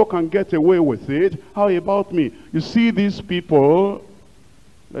so and so can get away with it, how about me? You see, these people,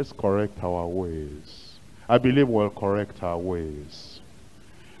 let's correct our ways. I believe we'll correct our ways.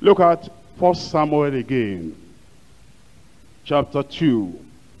 Look at 1 Samuel again, chapter 2,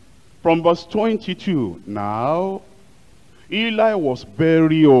 from verse 22. Now Eli was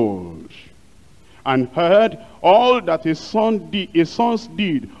very old, and heard all that his sons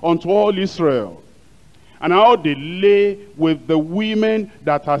did unto all Israel, and how they lay with the women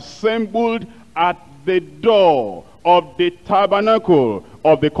that assembled at the door of the tabernacle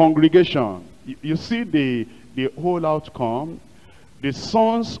of the congregation. You see the whole outcome. The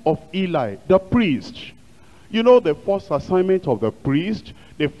sons of Eli, the priest. You know, the first assignment of the priest,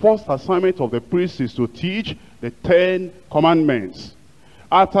 is to teach the 10 commandments.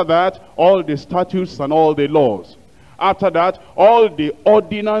 After that, all the statutes and all the laws. After that, all the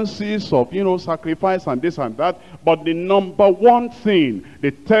ordinances of, sacrifice and this and that. But the number one thing, the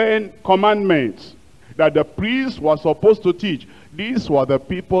 10 commandments that the priests were supposed to teach. These were the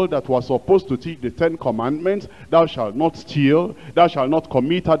people that were supposed to teach the 10 commandments. Thou shalt not steal, thou shalt not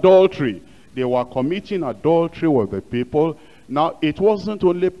commit adultery. They were committing adultery with the people. Now, it wasn't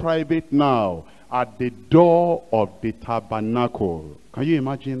only private now, at the door of the tabernacle. Can you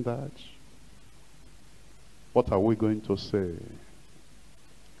imagine that? What are we going to say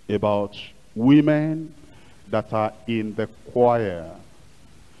about women that are in the choir?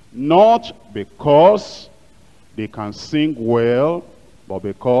 Not because they can sing well, but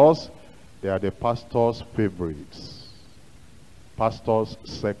because they are the pastor's favorites, pastor's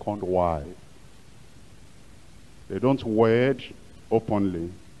second wife. They don't wed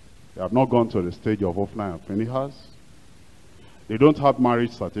openly. They have not gone to the stage of Hophni and Phinehas. They don't have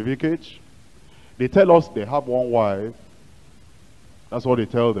marriage certificate. They tell us they have one wife. That's what they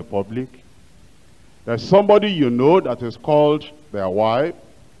tell the public. There's somebody that is called their wife.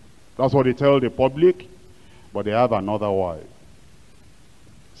 That's what they tell the public. But they have another wife.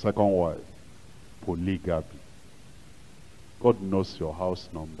 Second wife. Polygamy. God knows your house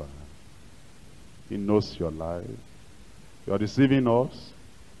number. He knows your life. You are deceiving us.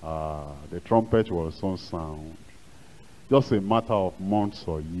 The trumpet will soon sound. Just a matter of months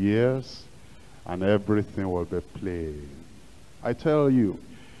or years, and everything will be played. I tell you,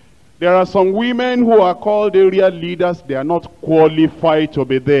 there are some women who are called area leaders. They are not qualified to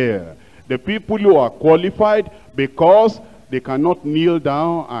be there. The people who are qualified, because they cannot kneel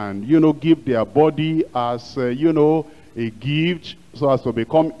down and, give their body as, a gift so as to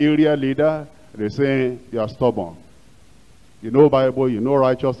become area leader, they say, you are stubborn. You know Bible, you know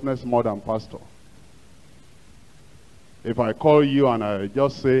righteousness more than pastor. If I call you and I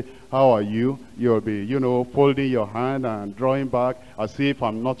just say, how are you? You'll be, folding your hand and drawing back as if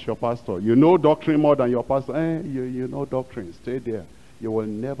I'm not your pastor. You know doctrine more than your pastor. You know doctrine. Stay there. You will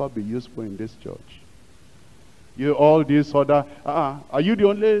never be useful in this church. All these other, are you the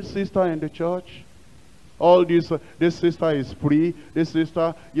only sister in the church? All this sister is free, this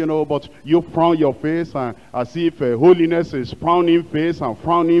sister, but you frown your face and as if holiness is frowning face and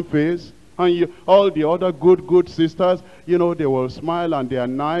frowning face. And all the other good sisters, they will smile and they are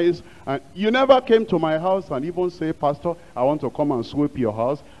nice. And you never came to my house and even say, Pastor, I want to come and sweep your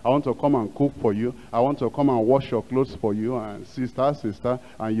house. I want to come and cook for you. I want to come and wash your clothes for you. And sister,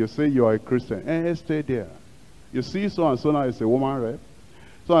 and you say you are a Christian. Stay there. You see, so and so now is a woman rep.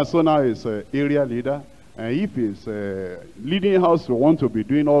 So and so now is an area leader. And if it's leading house you want to be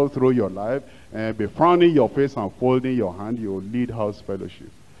doing all through your life, be frowning your face and folding your hand, you will lead house fellowship.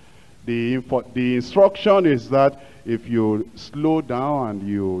 The instruction is that if you slow down and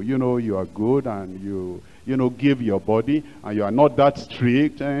you are good and you give your body and you are not that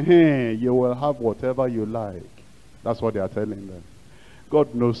strict, you will have whatever you like. That's what they are telling them.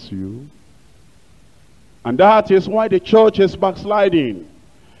 God knows you. And that is why the church is backsliding.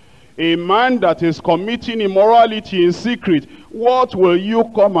 A man that is committing immorality in secret, what will you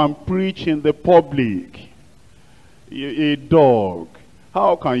come and preach in the public? A dog.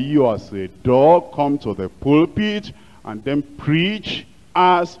 How can you as a dog come to the pulpit and then preach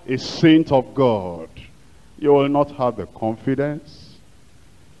as a saint of God? You will not have the confidence.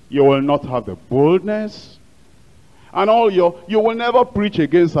 You will not have the boldness. And you will never preach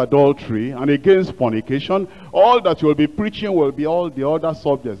against adultery and against fornication. All that you will be preaching will be all the other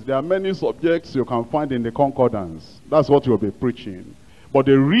subjects. There are many subjects you can find in the concordance. That's what you will be preaching. But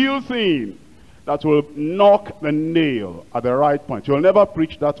the real thing that will knock the nail at the right point, you will never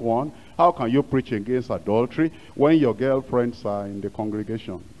preach that one. How can you preach against adultery when your girlfriends are in the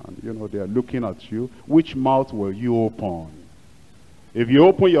congregation and they are looking at you? Which mouth will you open? If you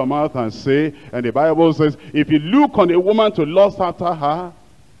open your mouth and say, and the Bible says, if you look on a woman to lust after her,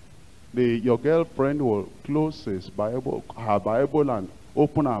 your girlfriend will close her Bible and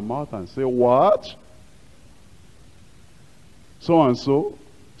open her mouth and say, what? So and so.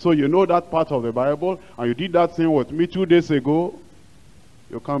 So you know that part of the Bible, and you did that thing with me 2 days ago.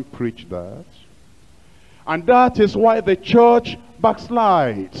 You can't preach that. And that is why the church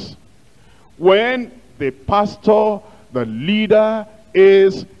backslides. When the pastor, the leader,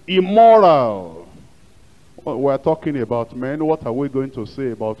 is immoral. Well, we're talking about men. What are we going to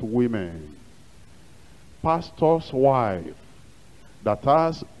say about women? Pastor's wife that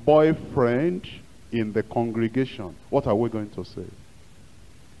has boyfriend in the congregation. What are we going to say?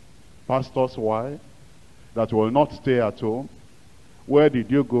 Pastor's wife that will not stay at home. Where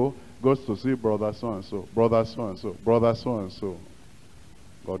did you go? Goes to see brother so-and-so, brother so-and-so, brother so-and-so.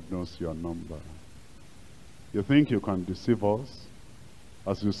 God knows your number. You think you can deceive us?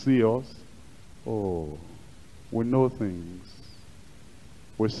 As you see us, oh, we know things.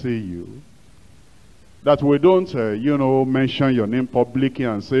 We see you. That we don't, mention your name publicly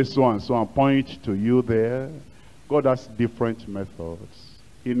and say so and so and point to you there. God has different methods.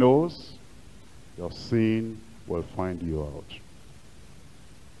 He knows your sin will find you out.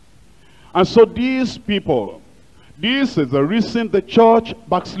 And so these people, this is the reason the church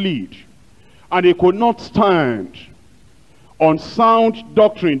backslid. And they could not stand on sound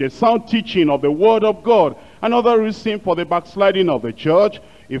doctrine, the sound teaching of the word of God. Another reason for the backsliding of the church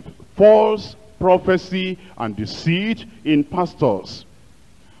is false prophecy and deceit in pastors.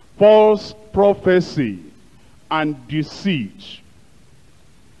 False prophecy and deceit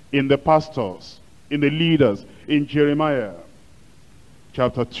in the pastors, in the leaders. In Jeremiah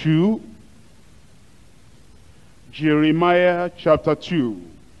chapter 2, Jeremiah chapter 2,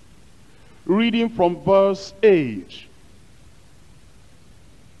 reading from verse 8.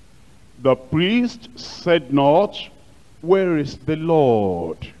 The priest said not, where is the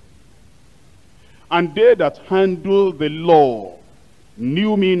Lord? And they that handle the law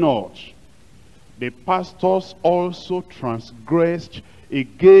knew me not. The pastors also transgressed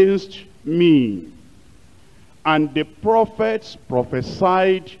against me. And the prophets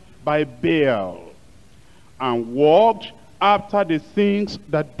prophesied by Baal, and walked after the things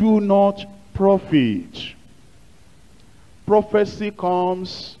that do not profit. Prophecy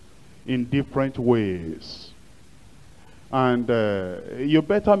comes in different ways. And you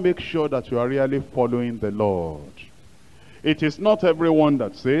better make sure that you are really following the Lord. It is not everyone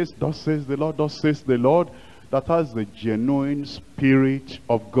that says, thus says the Lord, thus says the Lord, that has the genuine Spirit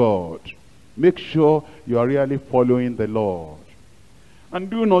of God. Make sure you are really following the Lord. And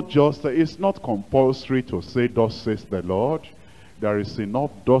do not just, it's not compulsory to say, thus says the Lord. There is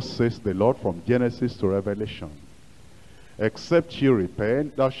enough, thus says the Lord, from Genesis to Revelation. Except ye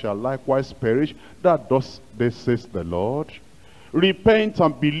repent, thou shalt likewise perish. That thus says the Lord. Repent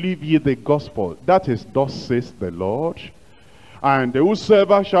and believe ye the gospel. That is, thus says the Lord. And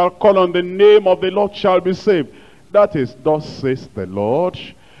whosoever shall call on the name of the Lord shall be saved. That is, thus says the Lord.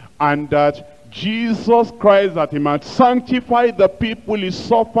 And that Jesus Christ, that he might sanctify the people, he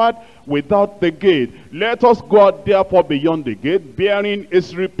suffered without the gate. Let us go out therefore beyond the gate, bearing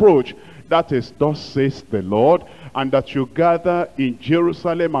his reproach. That is, thus says the Lord. And that you gather in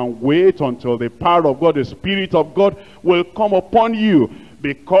Jerusalem and wait until the power of God, the Spirit of God, will come upon you.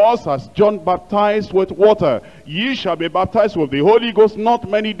 Because as John baptized with water, ye shall be baptized with the Holy Ghost not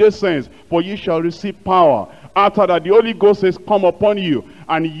many days since, for ye shall receive power After that, the Holy Ghost is come upon you,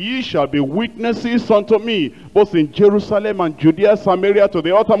 and ye shall be witnesses unto me, both in Jerusalem and Judea, Samaria, to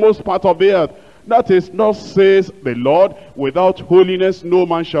the uttermost part of the earth. That is not, says the Lord, without holiness no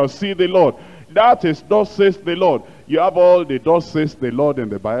man shall see the Lord. That is not, says the Lord. You have all the thus says the Lord in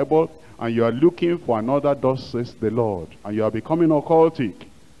the Bible, and you are looking for another thus says the Lord, and you are becoming occultic.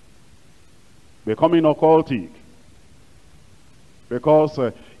 Becoming occultic.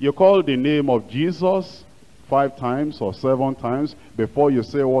 Because you call the name of Jesus 5 times or 7 times before you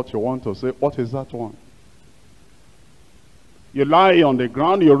say what you want to say. What is that one? You lie on the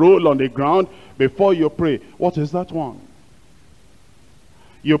ground, you roll on the ground before you pray. What is that one?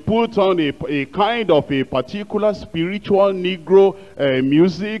 You put on a kind of a particular spiritual Negro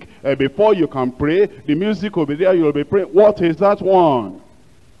music before you can pray. The music will be there, you'll be praying. What is that one?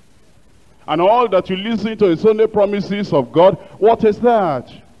 And all that you listen to is only promises of God. What is that?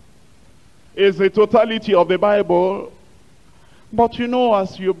 It's the totality of the Bible. But you know,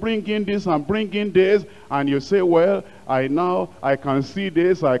 as you bring in this and bring in this, and you say, well, I can see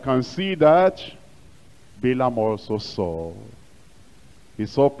this, I can see that. Balaam also saw. He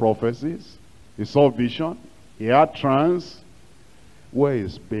saw prophecies. He saw vision. He had trance. Where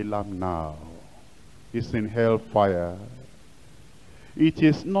is Balaam now? He's in hellfire. It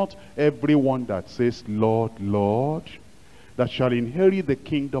is not everyone that says, Lord, Lord, that shall inherit the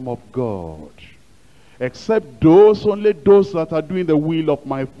kingdom of God, except only those that are doing the will of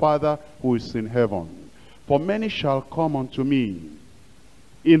my Father who is in heaven. For many shall come unto me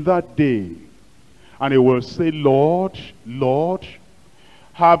in that day, and they will say, Lord, Lord,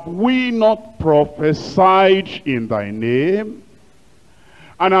 have we not prophesied in thy name?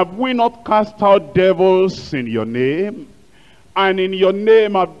 And have we not cast out devils in your name? And in your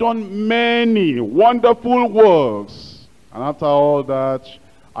name have done many wonderful works. And after all that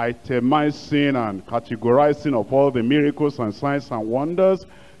itemizing and categorizing of all the miracles and signs and wonders,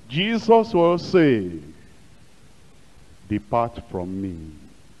 Jesus will say, depart from me,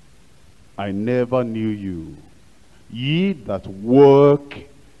 I never knew you, ye that work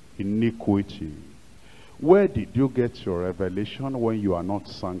iniquity. Where did you get your revelation when you are not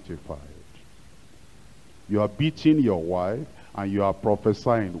sanctified? You are beating your wife and you are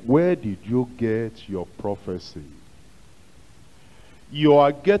prophesying. Where did you get your prophecy? You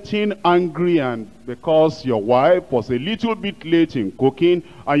are getting angry, and because your wife was a little bit late in cooking,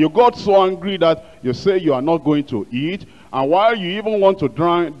 and you got so angry that you say you are not going to eat, and while you even want to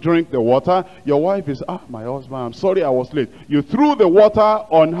drink the water, your wife is, my husband, I'm sorry I was late. You threw the water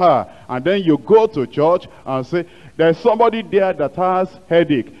on her, and then you go to church and say, there's somebody there that has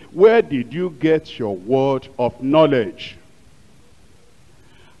headache. Where did you get your word of knowledge?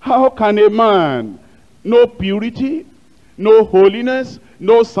 How can a man know purity, no holiness,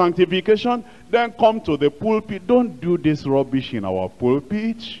 no sanctification, then come to the pulpit? Don't do this rubbish in our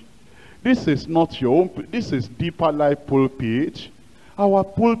pulpit. This is not your own, this is Deeper Life pulpit. Our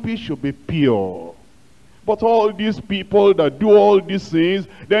pulpit should be pure. But all these people that do all these things,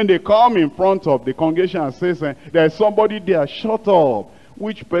 then they come in front of the congregation and say, there's somebody there. Shut up.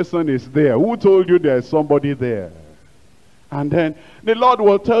 Which person is there? Who told you there's somebody there? And then the Lord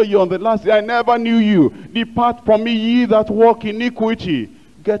will tell you on the last day, I never knew you. Depart from me, ye that walk iniquity.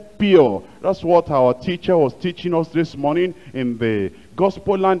 Get pure. That's what our teacher was teaching us this morning in the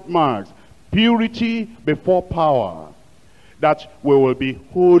gospel landmarks. Purity before power. That we will be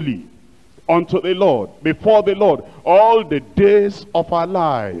holy unto the Lord, before the Lord, all the days of our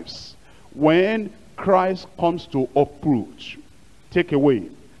lives. When Christ comes to uproot, take away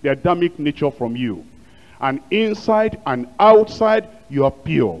the Adamic nature from you, and inside and outside you are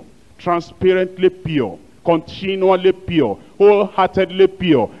pure, transparently pure, continually pure, wholeheartedly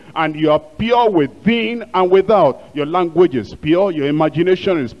pure, and you are pure within and without. Your language is pure, your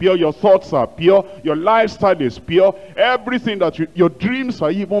imagination is pure, your thoughts are pure, your lifestyle is pure, everything that your dreams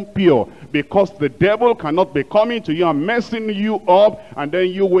are even pure, because the devil cannot be coming to you and messing you up, and then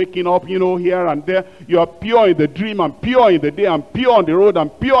you waking up, here and there. You are pure in the dream, and pure in the day, and pure on the road,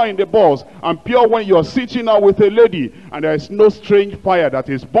 and pure in the bus, and pure when you are sitting out with a lady, and there is no strange fire that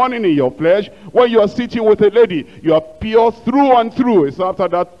is burning in your flesh. When you are sitting with a lady, you are pure through and through. It's after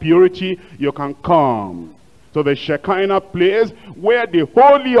that purity you can come to the Shekinah place, where the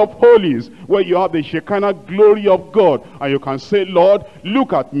Holy of Holies, where you have the Shekinah glory of God, and you can say, Lord,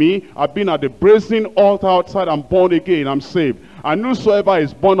 look at me, I've been at the brazen altar outside, I'm born again, I'm saved. And whosoever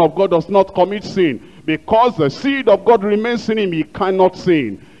is born of God does not commit sin, because the seed of God remains in him, he cannot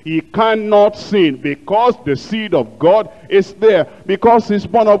sin. He cannot sin because the seed of God is there, because he's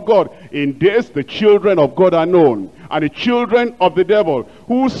born of God. In this, the children of God are known, and the children of the devil.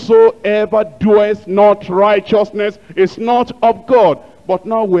 Whosoever doeth not righteousness is not of God. But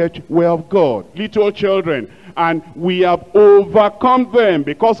now we're of God, little children, and we have overcome them,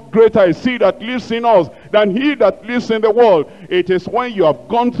 because greater is he that lives in us than he that lives in the world. It is when you have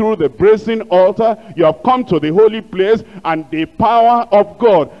gone through the brazen altar, you have come to the holy place, and the power of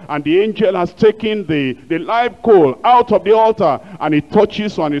God, and the angel has taken the live coal out of the altar, and it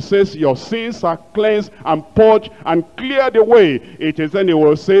touches you, and it says, your sins are cleansed and purged and cleared away. It is then he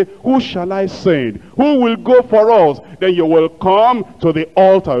will say, who shall I send? Who will go for us? Then you will come to the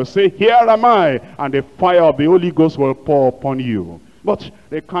altar. You say, here am I, and the fire of the Holy Ghost will pour upon you. But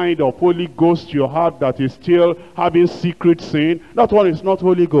the kind of Holy Ghost you have that is still having secret sin, that one is not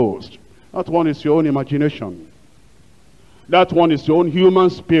Holy Ghost. That one is your own imagination. That one is your own human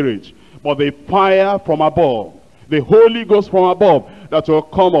spirit. But the fire from above, the Holy Ghost from above, that will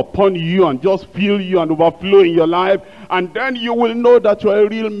come upon you and just fill you and overflow in your life, and then you will know that you're a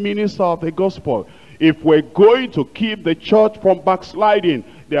real minister of the gospel. If we're going to keep the church from backsliding,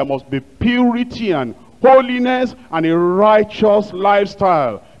 there must be purity and holiness and a righteous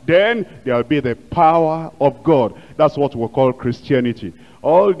lifestyle. Then there will be the power of God. That's what we call Christianity.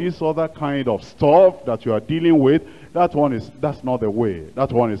 All this other kind of stuff that you are dealing with, that's not the way.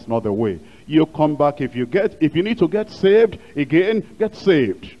 That one is not the way. You come back, if you need to get saved again, get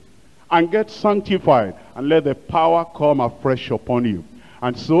saved and get sanctified, and let the power come afresh upon you.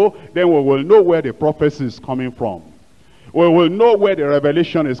 And so then we will know where the prophecy is coming from. We will know where the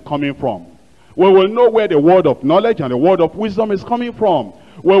revelation is coming from. We will know where the word of knowledge and the word of wisdom is coming from.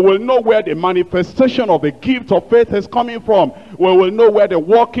 We will know where the manifestation of the gift of faith is coming from. We will know where the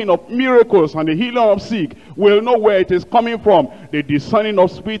working of miracles and the healing of sick, we'll know where it is coming from. The discerning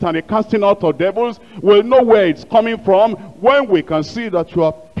of spirit and the casting out of devils, we'll know where it's coming from when we can see that you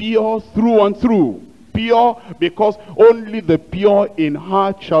are pure through and through. Pure, because only the pure in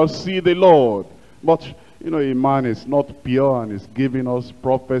heart shall see the Lord. But you know, a man is not pure and is giving us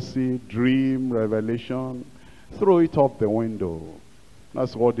prophecy, dream, revelation. Throw it up the window.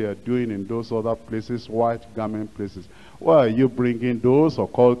 That's what they are doing in those other places, white garment places. Why are you bringing those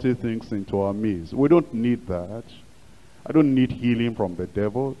occulty things into our midst? We don't need that. I don't need healing from the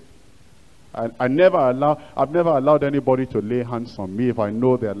devil. I've never allowed anybody to lay hands on me if I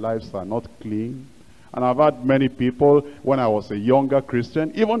know their lives are not clean. And I've had many people, when I was a younger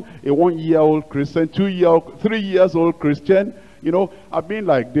Christian, even a 1-year-old Christian, 3 years old Christian, you know, I've been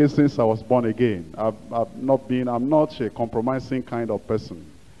like this since I was born again. I'm not a compromising kind of person.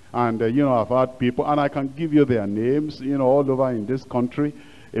 And, you know, I've had people, and I can give you their names, you know, all over in this country.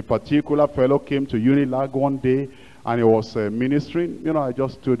 A particular fellow came to Unilag one day, and he was ministering. You know, I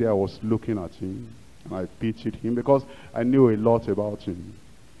just stood there, I was looking at him, and I pitied him because I knew a lot about him.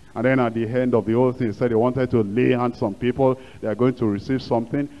 And then at the end of the whole thing, he said he wanted to lay hands on people. They are going to receive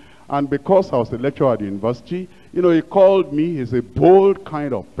something. And because I was the lecturer at the university, you know, he called me. He's a bold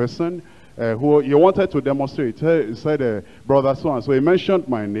kind of person who he wanted to demonstrate. He said, brother so-and-so. He mentioned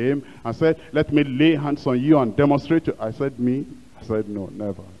my name and said, let me lay hands on you and demonstrate. I said, me? I said, no,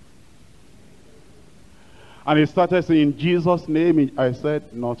 never. And he started saying, in Jesus' name. I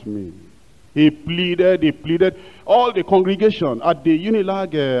said, not me. He pleaded. All the congregation at the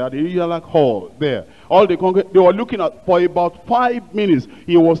Unilag hall there, they were looking at for about 5 minutes.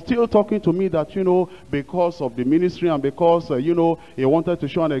 He was still talking to me that, you know, because of the ministry and because, you know, he wanted to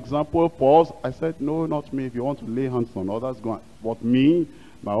show an example for us. I said, no, not me. If you want to lay hands on others, go on. But me,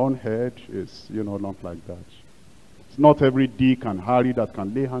 my own head is, you know, not like that. It's not every Dick and Harry that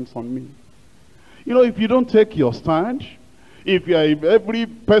can lay hands on me. You know, if you don't take your stand, if every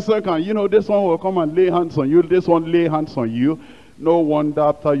person can, you know, this one will come and lay hands on you, this one lay hands on you, no wonder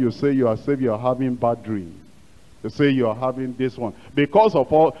after you say you are saved, you are having bad dreams. You say you are having this one. Because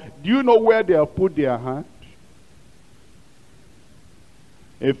of all, do you know where they have put their hand?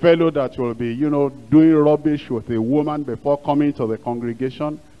 A fellow that will be, you know, doing rubbish with a woman before coming to the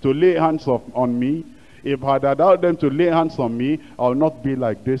congregation to lay hands on me. If I had allowed them to lay hands on me, I will not be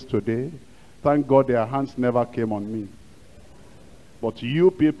like this today. Thank God their hands never came on me. But you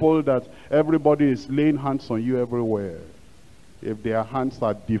people that everybody is laying hands on you everywhere. If their hands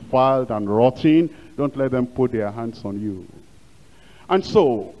are defiled and rotting, don't let them put their hands on you. And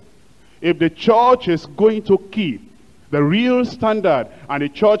so, if the church is going to keep the real standard and the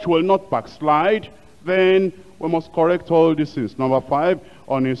church will not backslide, then we must correct all these things. Number 5,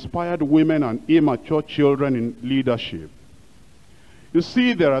 uninspired women and immature children in leadership. You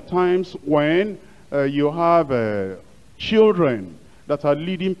see, there are times when you have children that are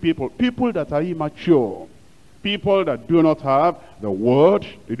leading people, people that are immature, people that do not have the word,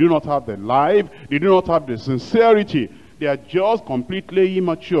 they do not have the life, they do not have the sincerity. They are just completely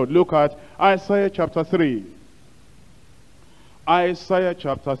immature. Look at Isaiah chapter 3. Isaiah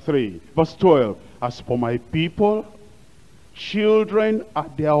chapter 3, verse 12. As for my people, children are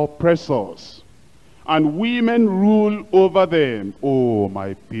their oppressors, and women rule over them. O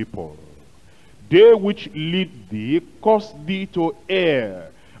my people, they which lead thee cause thee to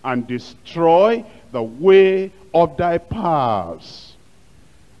err, and destroy the way of thy paths.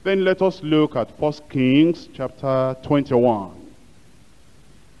 Then let us look at 1 Kings chapter 21.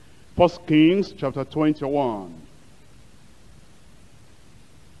 1 Kings chapter 21.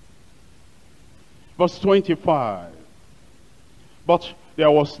 Verse 25. But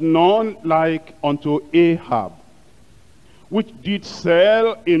there was none like unto Ahab, which did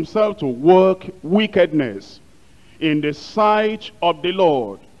sell himself to work wickedness in the sight of the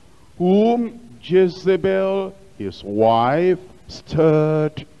Lord, whom Jezebel his wife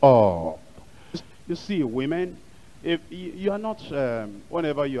stirred up. You see, women, if you are not,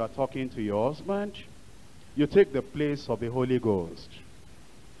 whenever you are talking to your husband, you take the place of the Holy Ghost.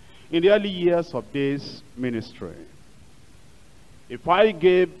 In the early years of this ministry, if I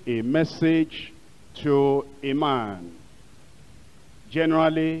gave a message to a man,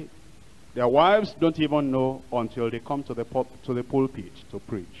 generally their wives don't even know until they come to the pulpit to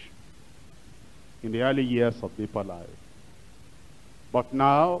preach. In the early years of deeper life. But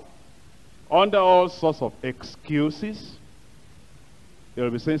now, under all sorts of excuses,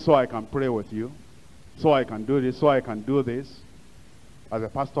 they'll be saying, so I can pray with you, so I can do this, so I can do this. As the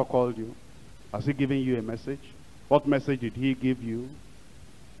pastor called you, has he given you a message? What message did he give you?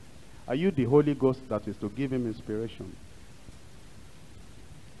 Are you the Holy Ghost that is to give him inspiration?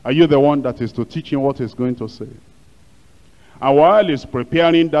 Are you the one that is to teach him what he's going to say? And while he's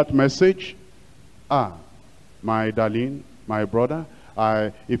preparing that message, my darling, my brother,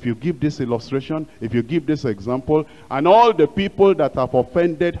 if you give this illustration, if you give this example, and all the people that have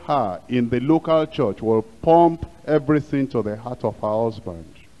offended her in the local church will pump everything to the heart of her husband.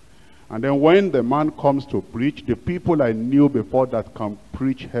 And then when the man comes to preach, the people I knew before that can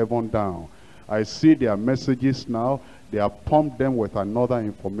preach heaven down, I see their messages now, they have pumped them with another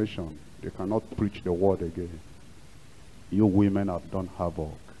information. They cannot preach the word again. You women have done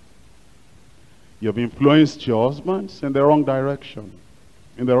havoc. You've influenced your husbands in the wrong direction,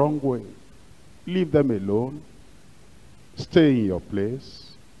 in the wrong way. Leave them alone. Stay in your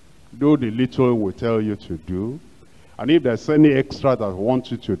place. Do the little we tell you to do. And if there's any extra that we want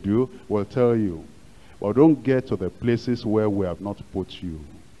you to do, we'll tell you. But don't get to the places where we have not put you.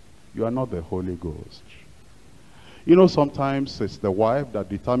 You are not the Holy Ghost. You know, sometimes it's the wife that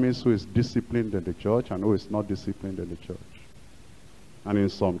determines who is disciplined in the church and who is not disciplined in the church. And in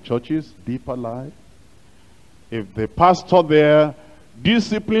some churches, deeper life, if the pastor there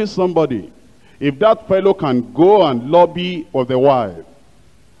disciplines somebody, if that fellow can go and lobby for the wife,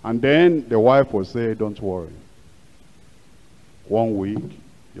 and then the wife will say, don't worry. 1 week,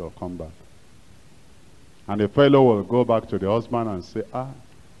 you'll come back. And the fellow will go back to the husband and say,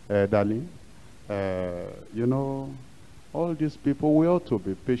 darling, you know, all these people, we ought to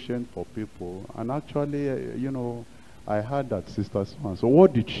be patient for people. And actually, you know, I heard that sister so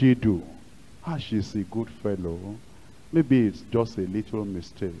what did she do? She's a good fellow. Maybe it's just a little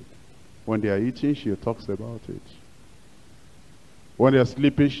mistake. When they are eating, she talks about it. When they are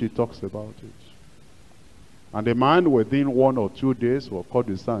sleeping, she talks about it. And the man within 1 or 2 days will call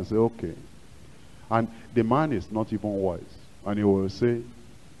the son and say, okay. And the man is not even wise. And he will say,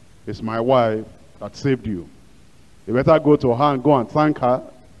 it's my wife that saved you. You better go to her and go and thank her.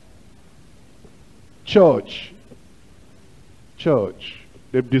 Church,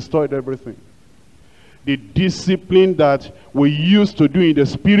 they've destroyed everything. The discipline that we used to do in the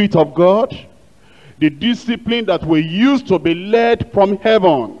Spirit of God, the discipline that we used to be led from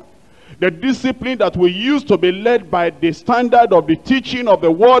heaven, the discipline that we used to be led by the standard of the teaching of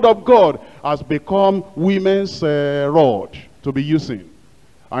the Word of God has become women's rod to be using.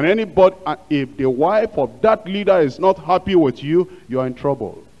 And anybody, if the wife of that leader is not happy with you, you are in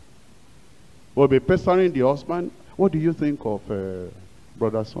trouble. We'll be pestering the husband. What do you think of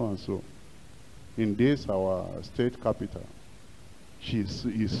brother so-and-so in this, our state capital?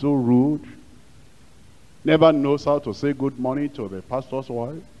 He's so rude. Never knows how to say good morning to the pastor's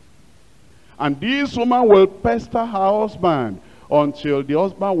wife. And this woman will pester her husband until the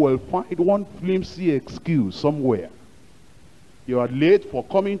husband will find one flimsy excuse somewhere. You are late for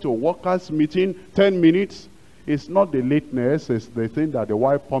coming to a workers' meeting, 10 minutes. It's not the lateness, it's the thing that the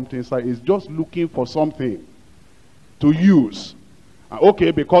wife pumped inside. It's just looking for something to use.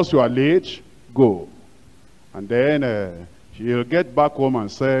 Okay, because you are late, go. And then she'll get back home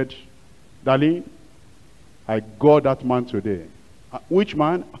and said, darling, I got that man today. Which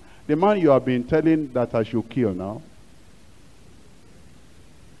man? The man you have been telling that I should kill now.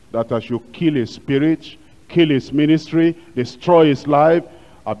 That I should kill his spirit, kill his ministry, destroy his life.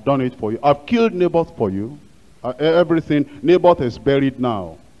 I've done it for you. I've killed Naboth for you. Everything. Naboth is buried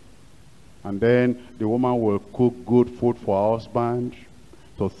now. And then the woman will cook good food for her husband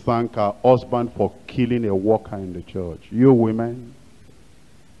to thank her husband for killing a worker in the church. You women,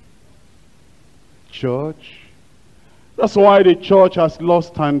 church, that's why the church has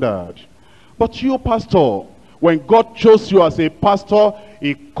lost standard. But you, pastor, when God chose you as a pastor,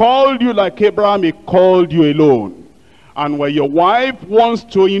 he called you like Abraham, he called you alone. And when your wife wants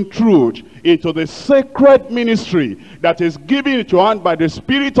to intrude into the sacred ministry that is given to her by the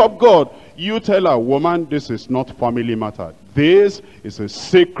Spirit of God, you tell her, woman, this is not family matter. This is a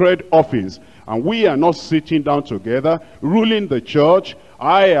sacred office. And we are not sitting down together, ruling the church.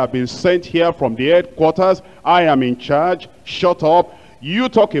 I have been sent here from the headquarters. I am in charge. Shut up. You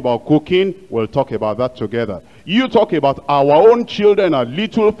talk about cooking, we'll talk about that together. You talk about our own children, our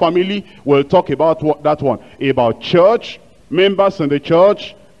little family, we'll talk about that one. About church, members in the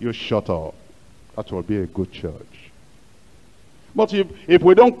church, you shut up. That will be a good church. But if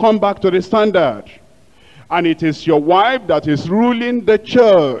we don't come back to the standard, and it is your wife that is ruling the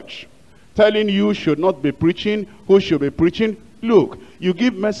church, telling you should not be preaching, who should be preaching, look, you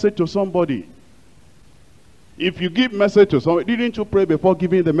give message to somebody. If you give message to somebody, didn't you pray before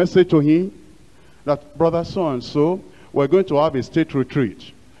giving the message to him? That brother so-and-so, we're going to have a state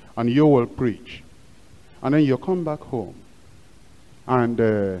retreat, and you will preach. And then you come back home.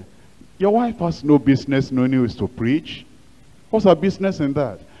 And your wife has no business knowing who is to preach. What's her business in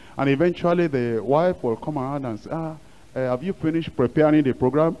that? And eventually the wife will come around and say, have you finished preparing the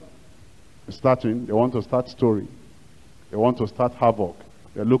program? Starting, they want to start story. They want to start havoc.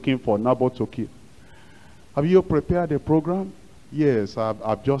 They're looking for Naboth to kill. Have you prepared the program? Yes,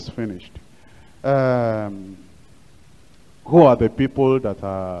 I've just finished. Who are the people that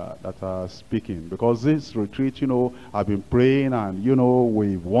are speaking? Because this retreat, I've been praying and,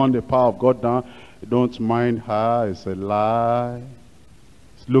 we've won the power of God down. Don't mind her, it's a lie.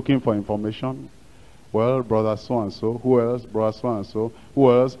 It's looking for information. Well, brother so-and-so, who else? Brother so-and-so,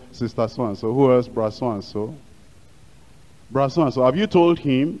 who else? Sister so-and-so, who else? Brother so-and-so. Brother so-and-so, have you told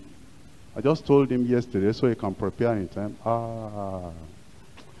him? I just told him yesterday so he can prepare in time.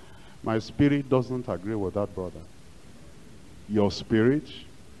 My spirit doesn't agree with that brother. Your spirit?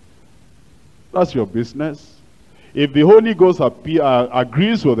 That's your business. If the Holy Ghost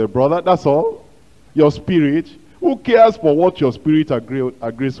agrees with the brother, that's all. Your spirit, who cares for what your spirit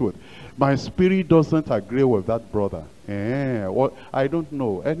agrees with? My spirit doesn't agree with that brother. I don't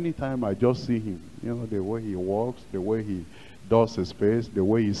know. Anytime I just see him, the way he walks, the way he does his face, the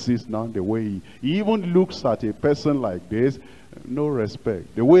way he sits down, the way he even looks at a person like this, no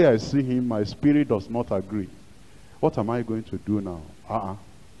respect. The way I see him, my spirit does not agree. What am I going to do now?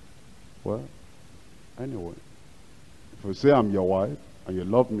 Well, anyway, if you say I'm your wife and you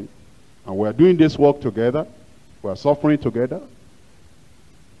love me and we're doing this work together, we're suffering together,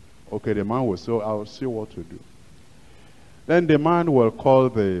 okay, the man will say, I'll see what to do. Then the man will call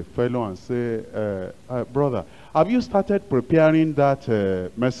the fellow and say, brother, have you started preparing that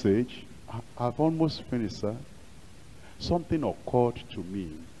message? I've almost finished, sir. Something occurred to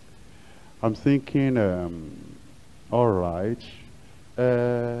me. I'm thinking, all right,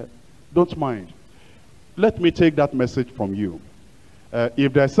 don't mind. Let me take that message from you.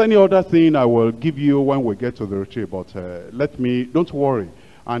 If there's any other thing, I will give you when we get to the retreat, but don't worry.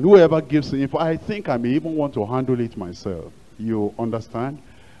 And whoever gives the info, I think I may even want to handle it myself. You understand?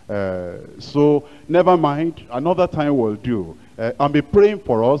 So never mind, another time will do. And be praying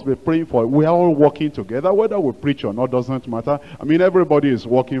for us, be praying for, we are all working together, whether we preach or not doesn't matter. I mean, everybody is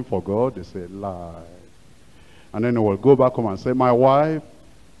working for God. They say, lie. And then we'll go back home and say, my wife,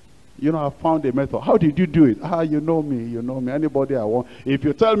 I found a method. How did you do it? You know me, anybody I want. If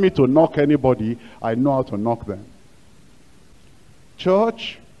you tell me to knock anybody, I know how to knock them.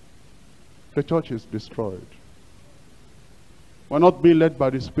 Church, the church is destroyed. We're not being led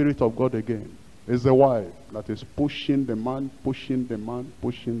by the Spirit of God again. It's the wife that is pushing the man, pushing the man,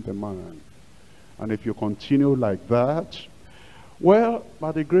 pushing the man. And if you continue like that, well,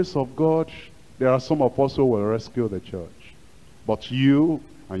 by the grace of God, there are some of us who will rescue the church. But you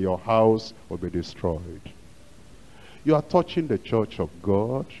and your house will be destroyed. You are touching the church of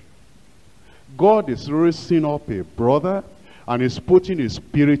God. God is raising up a brother and is putting his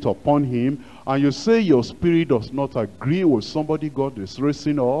spirit upon him, and you say your spirit does not agree with somebody God is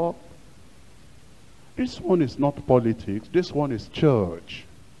raising up, this one is not politics, this one is church.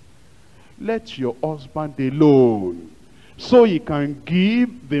 Let your husband alone, so he can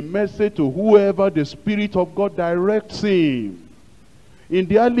give the message to whoever the Spirit of God directs him. In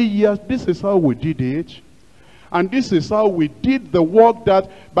the early years, this is how we did it. And this is how we did the work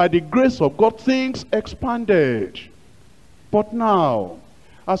that by the grace of God things expanded. But now,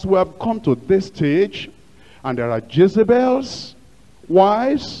 as we have come to this stage, and there are Jezebels,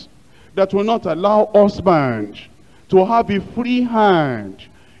 wives, that will not allow husbands to have a free hand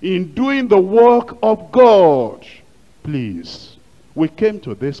in doing the work of God. Please, we came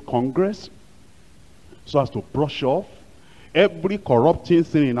to this Congress so as to brush off every corrupting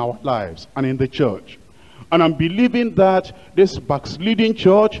thing in our lives and in the church. And I'm believing that this backsliding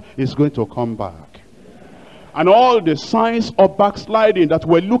church is going to come back. And all the signs of backsliding that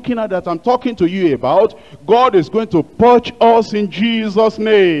we're looking at, that I'm talking to you about, God is going to purge us in Jesus'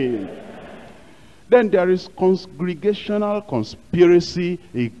 name. Then there is congregational conspiracy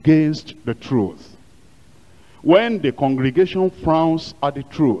against the truth. When the congregation frowns at the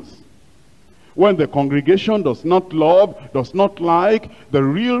truth, when the congregation does not love, does not like the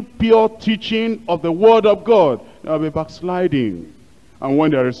real pure teaching of the word of God, there will be backsliding. And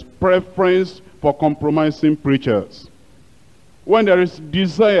when there is preference for compromising preachers, when there is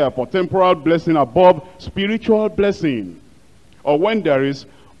desire for temporal blessing above spiritual blessing, or when there is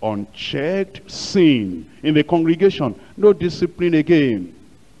unchecked sin in the congregation, no discipline again.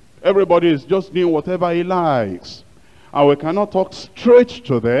 Everybody is just doing whatever he likes. And we cannot talk straight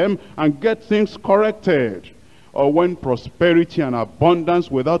to them and get things corrected. Or when prosperity and abundance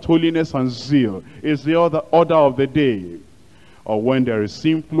without holiness and zeal is the order of the day. Or when there is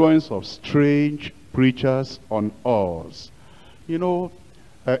influence of strange preachers on us. You know,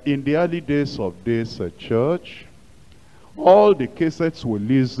 in the early days of this church, all the cassettes we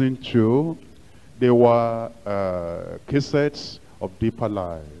listened to, they were cassettes of deeper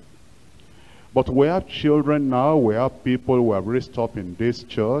life. But we have children now, we have people who have raised up in this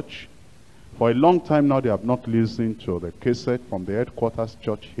church. For a long time now, they have not listened to the cassette from the headquarters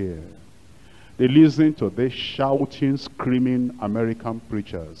church here. They listen to these shouting, screaming American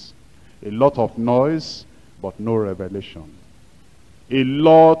preachers. A lot of noise, but no revelation. A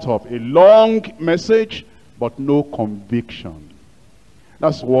long message, but no conviction.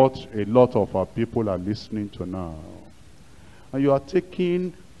 That's what a lot of our people are listening to now. And you are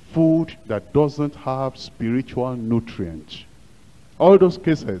taking food that doesn't have spiritual nutrients. All those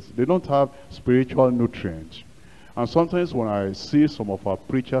cases, they don't have spiritual nutrients. And sometimes when I see some of our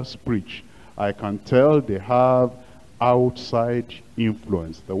preachers preach, I can tell they have outside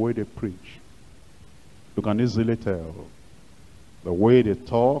influence, the way they preach. You can easily tell. The way they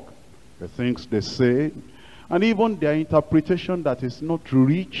talk, the things they say, and even their interpretation that is not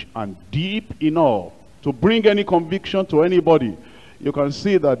rich and deep enough to bring any conviction to anybody. You can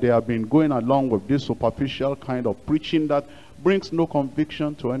see that they have been going along with this superficial kind of preaching that brings no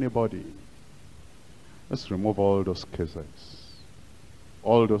conviction to anybody. Let's remove all those cases,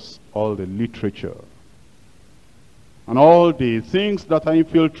 all the literature, and all the things that are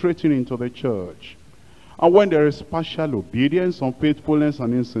infiltrating into the church. And when there is partial obedience, unfaithfulness,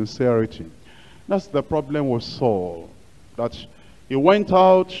 and insincerity, that's the problem with Saul, that he went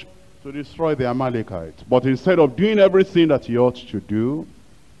out to destroy the Amalekites. But instead of doing everything that he ought to do,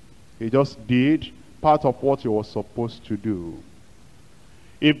 he just did part of what he was supposed to do.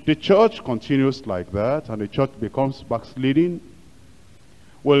 If the church continues like that, and the church becomes backsliding,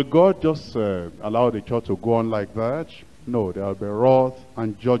 will God just allow the church to go on like that? No, there will be wrath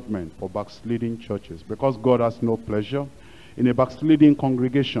and judgment for backsliding churches, because God has no pleasure in a backsliding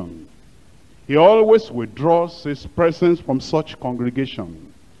congregation. He always withdraws his presence from such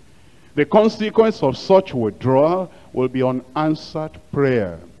congregation. The consequence of such withdrawal will be unanswered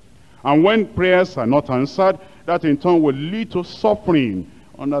prayer. And when prayers are not answered, that in turn will lead to suffering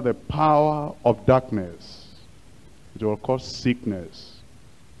under the power of darkness. It will cause sickness,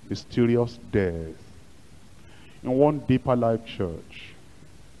 mysterious death. In one deeper life church,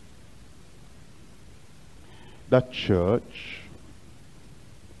 that church,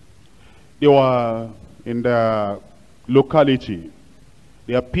 they were in their locality.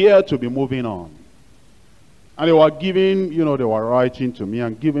 They appeared to be moving on. And they were giving, they were writing to me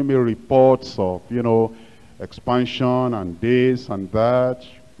and giving me reports of, expansion and this and that,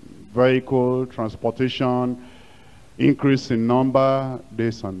 vehicle, transportation, increase in number,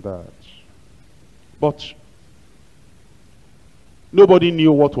 this and that. But nobody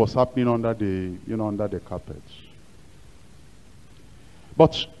knew what was happening under the, under the carpet.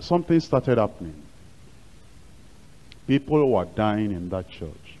 But something started happening. People were dying in that church.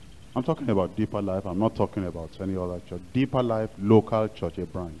 I'm talking about Deeper Life. I'm not talking about any other church. Deeper Life, local church, a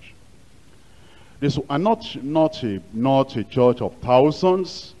branch. This, and not a church of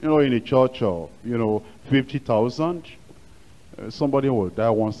thousands. You know, in a church of 50,000, somebody will die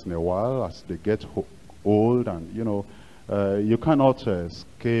once in a while as they get old, and you cannot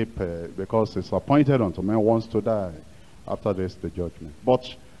escape because it's appointed unto men once to die. After this, the judgment.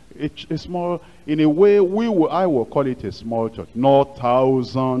 But it's small, in a way, I will call it a small church, not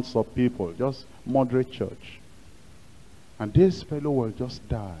thousands of people, just moderate church. And this fellow will just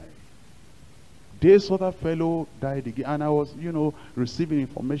die. This other fellow died again, and I was, receiving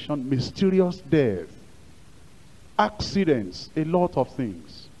information, mysterious death, accidents, a lot of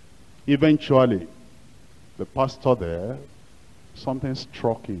things. Eventually, the pastor there, something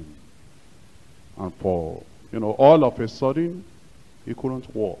struck him, and for all of a sudden, he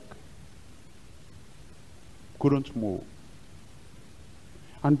couldn't walk, couldn't move.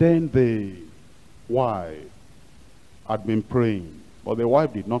 And then the wife had been praying, but the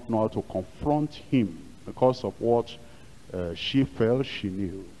wife did not know how to confront him because of what she felt she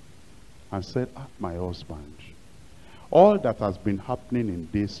knew, and said, my husband, all that has been happening in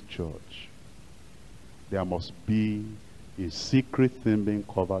this church, there must be a secret thing being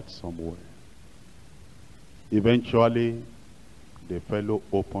covered somewhere. Eventually, the fellow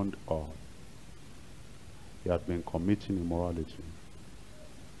opened up. He had been committing immorality.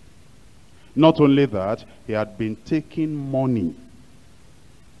 Not only that, he had been taking money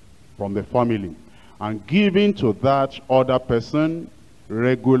from the family and giving to that other person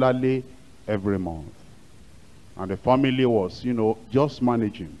regularly every month. And the family was, just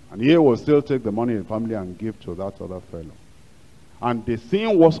managing. And he will still take the money in the family and give to that other fellow. And the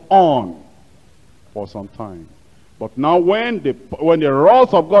thing was on for some time. But now when the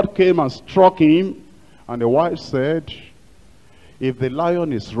wrath of God came and struck him, and the wife said, if the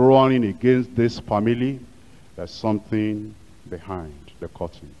lion is roaring against this family, there's something behind the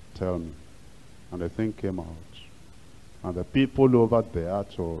curtain. Tell me. And the thing came out. And the people over there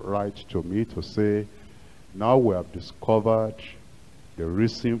to write to me to say, now we have discovered the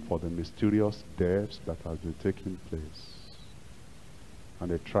reason for the mysterious deaths that has been taking place. And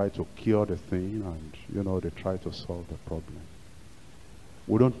they try to cure the thing, and they try to solve the problem.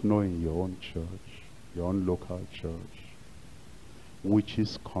 We don't know in your own church, your own local church,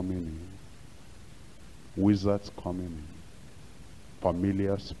 witches coming in, wizards coming in,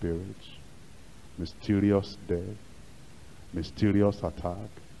 familiar spirits, mysterious death, mysterious attack.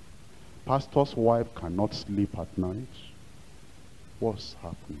 Pastor's wife cannot sleep at night. What's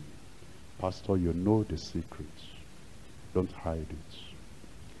happening? Pastor, you know the secrets. Don't hide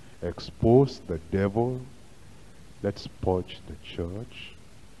it. Expose the devil. Let's purge the church.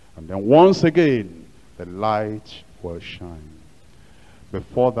 And then once again, the light will shine.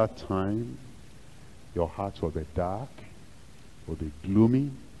 Before that time, your heart will be dark, will be gloomy.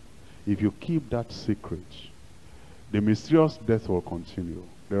 If you keep that secret, the mysterious death will continue.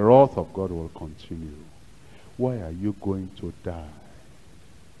 The wrath of God will continue. Why are you going to die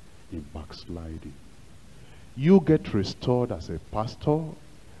in backsliding? You get restored as a pastor,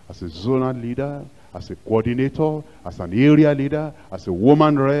 as a zonal leader, as a coordinator, as an area leader, as a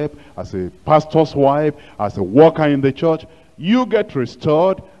woman rep, as a pastor's wife, as a worker in the church. You get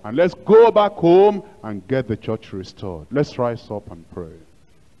restored, and let's go back home and get the church restored. Let's rise up and pray.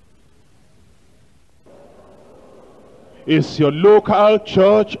 Is your local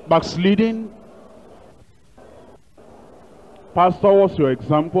church backsliding? Pastor, what's your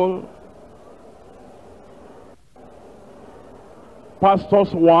example?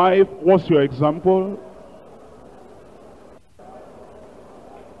 Pastor's wife, what's your example?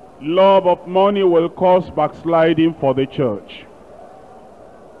 Love of money will cause backsliding for the church.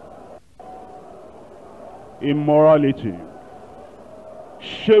 Immorality,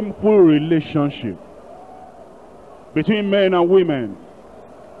 shameful relationship between men and women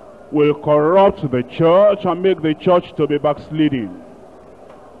will corrupt the church and make the church to be backsliding.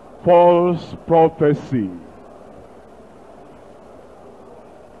 False prophecy,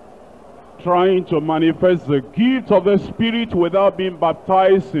 trying to manifest the gift of the Spirit without being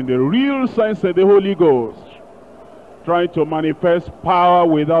baptized in the real sense of the Holy Ghost, trying to manifest power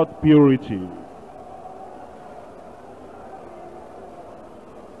without purity.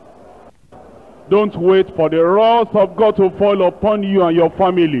 Don't wait for the wrath of God to fall upon you and your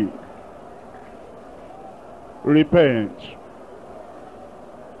family. Repent.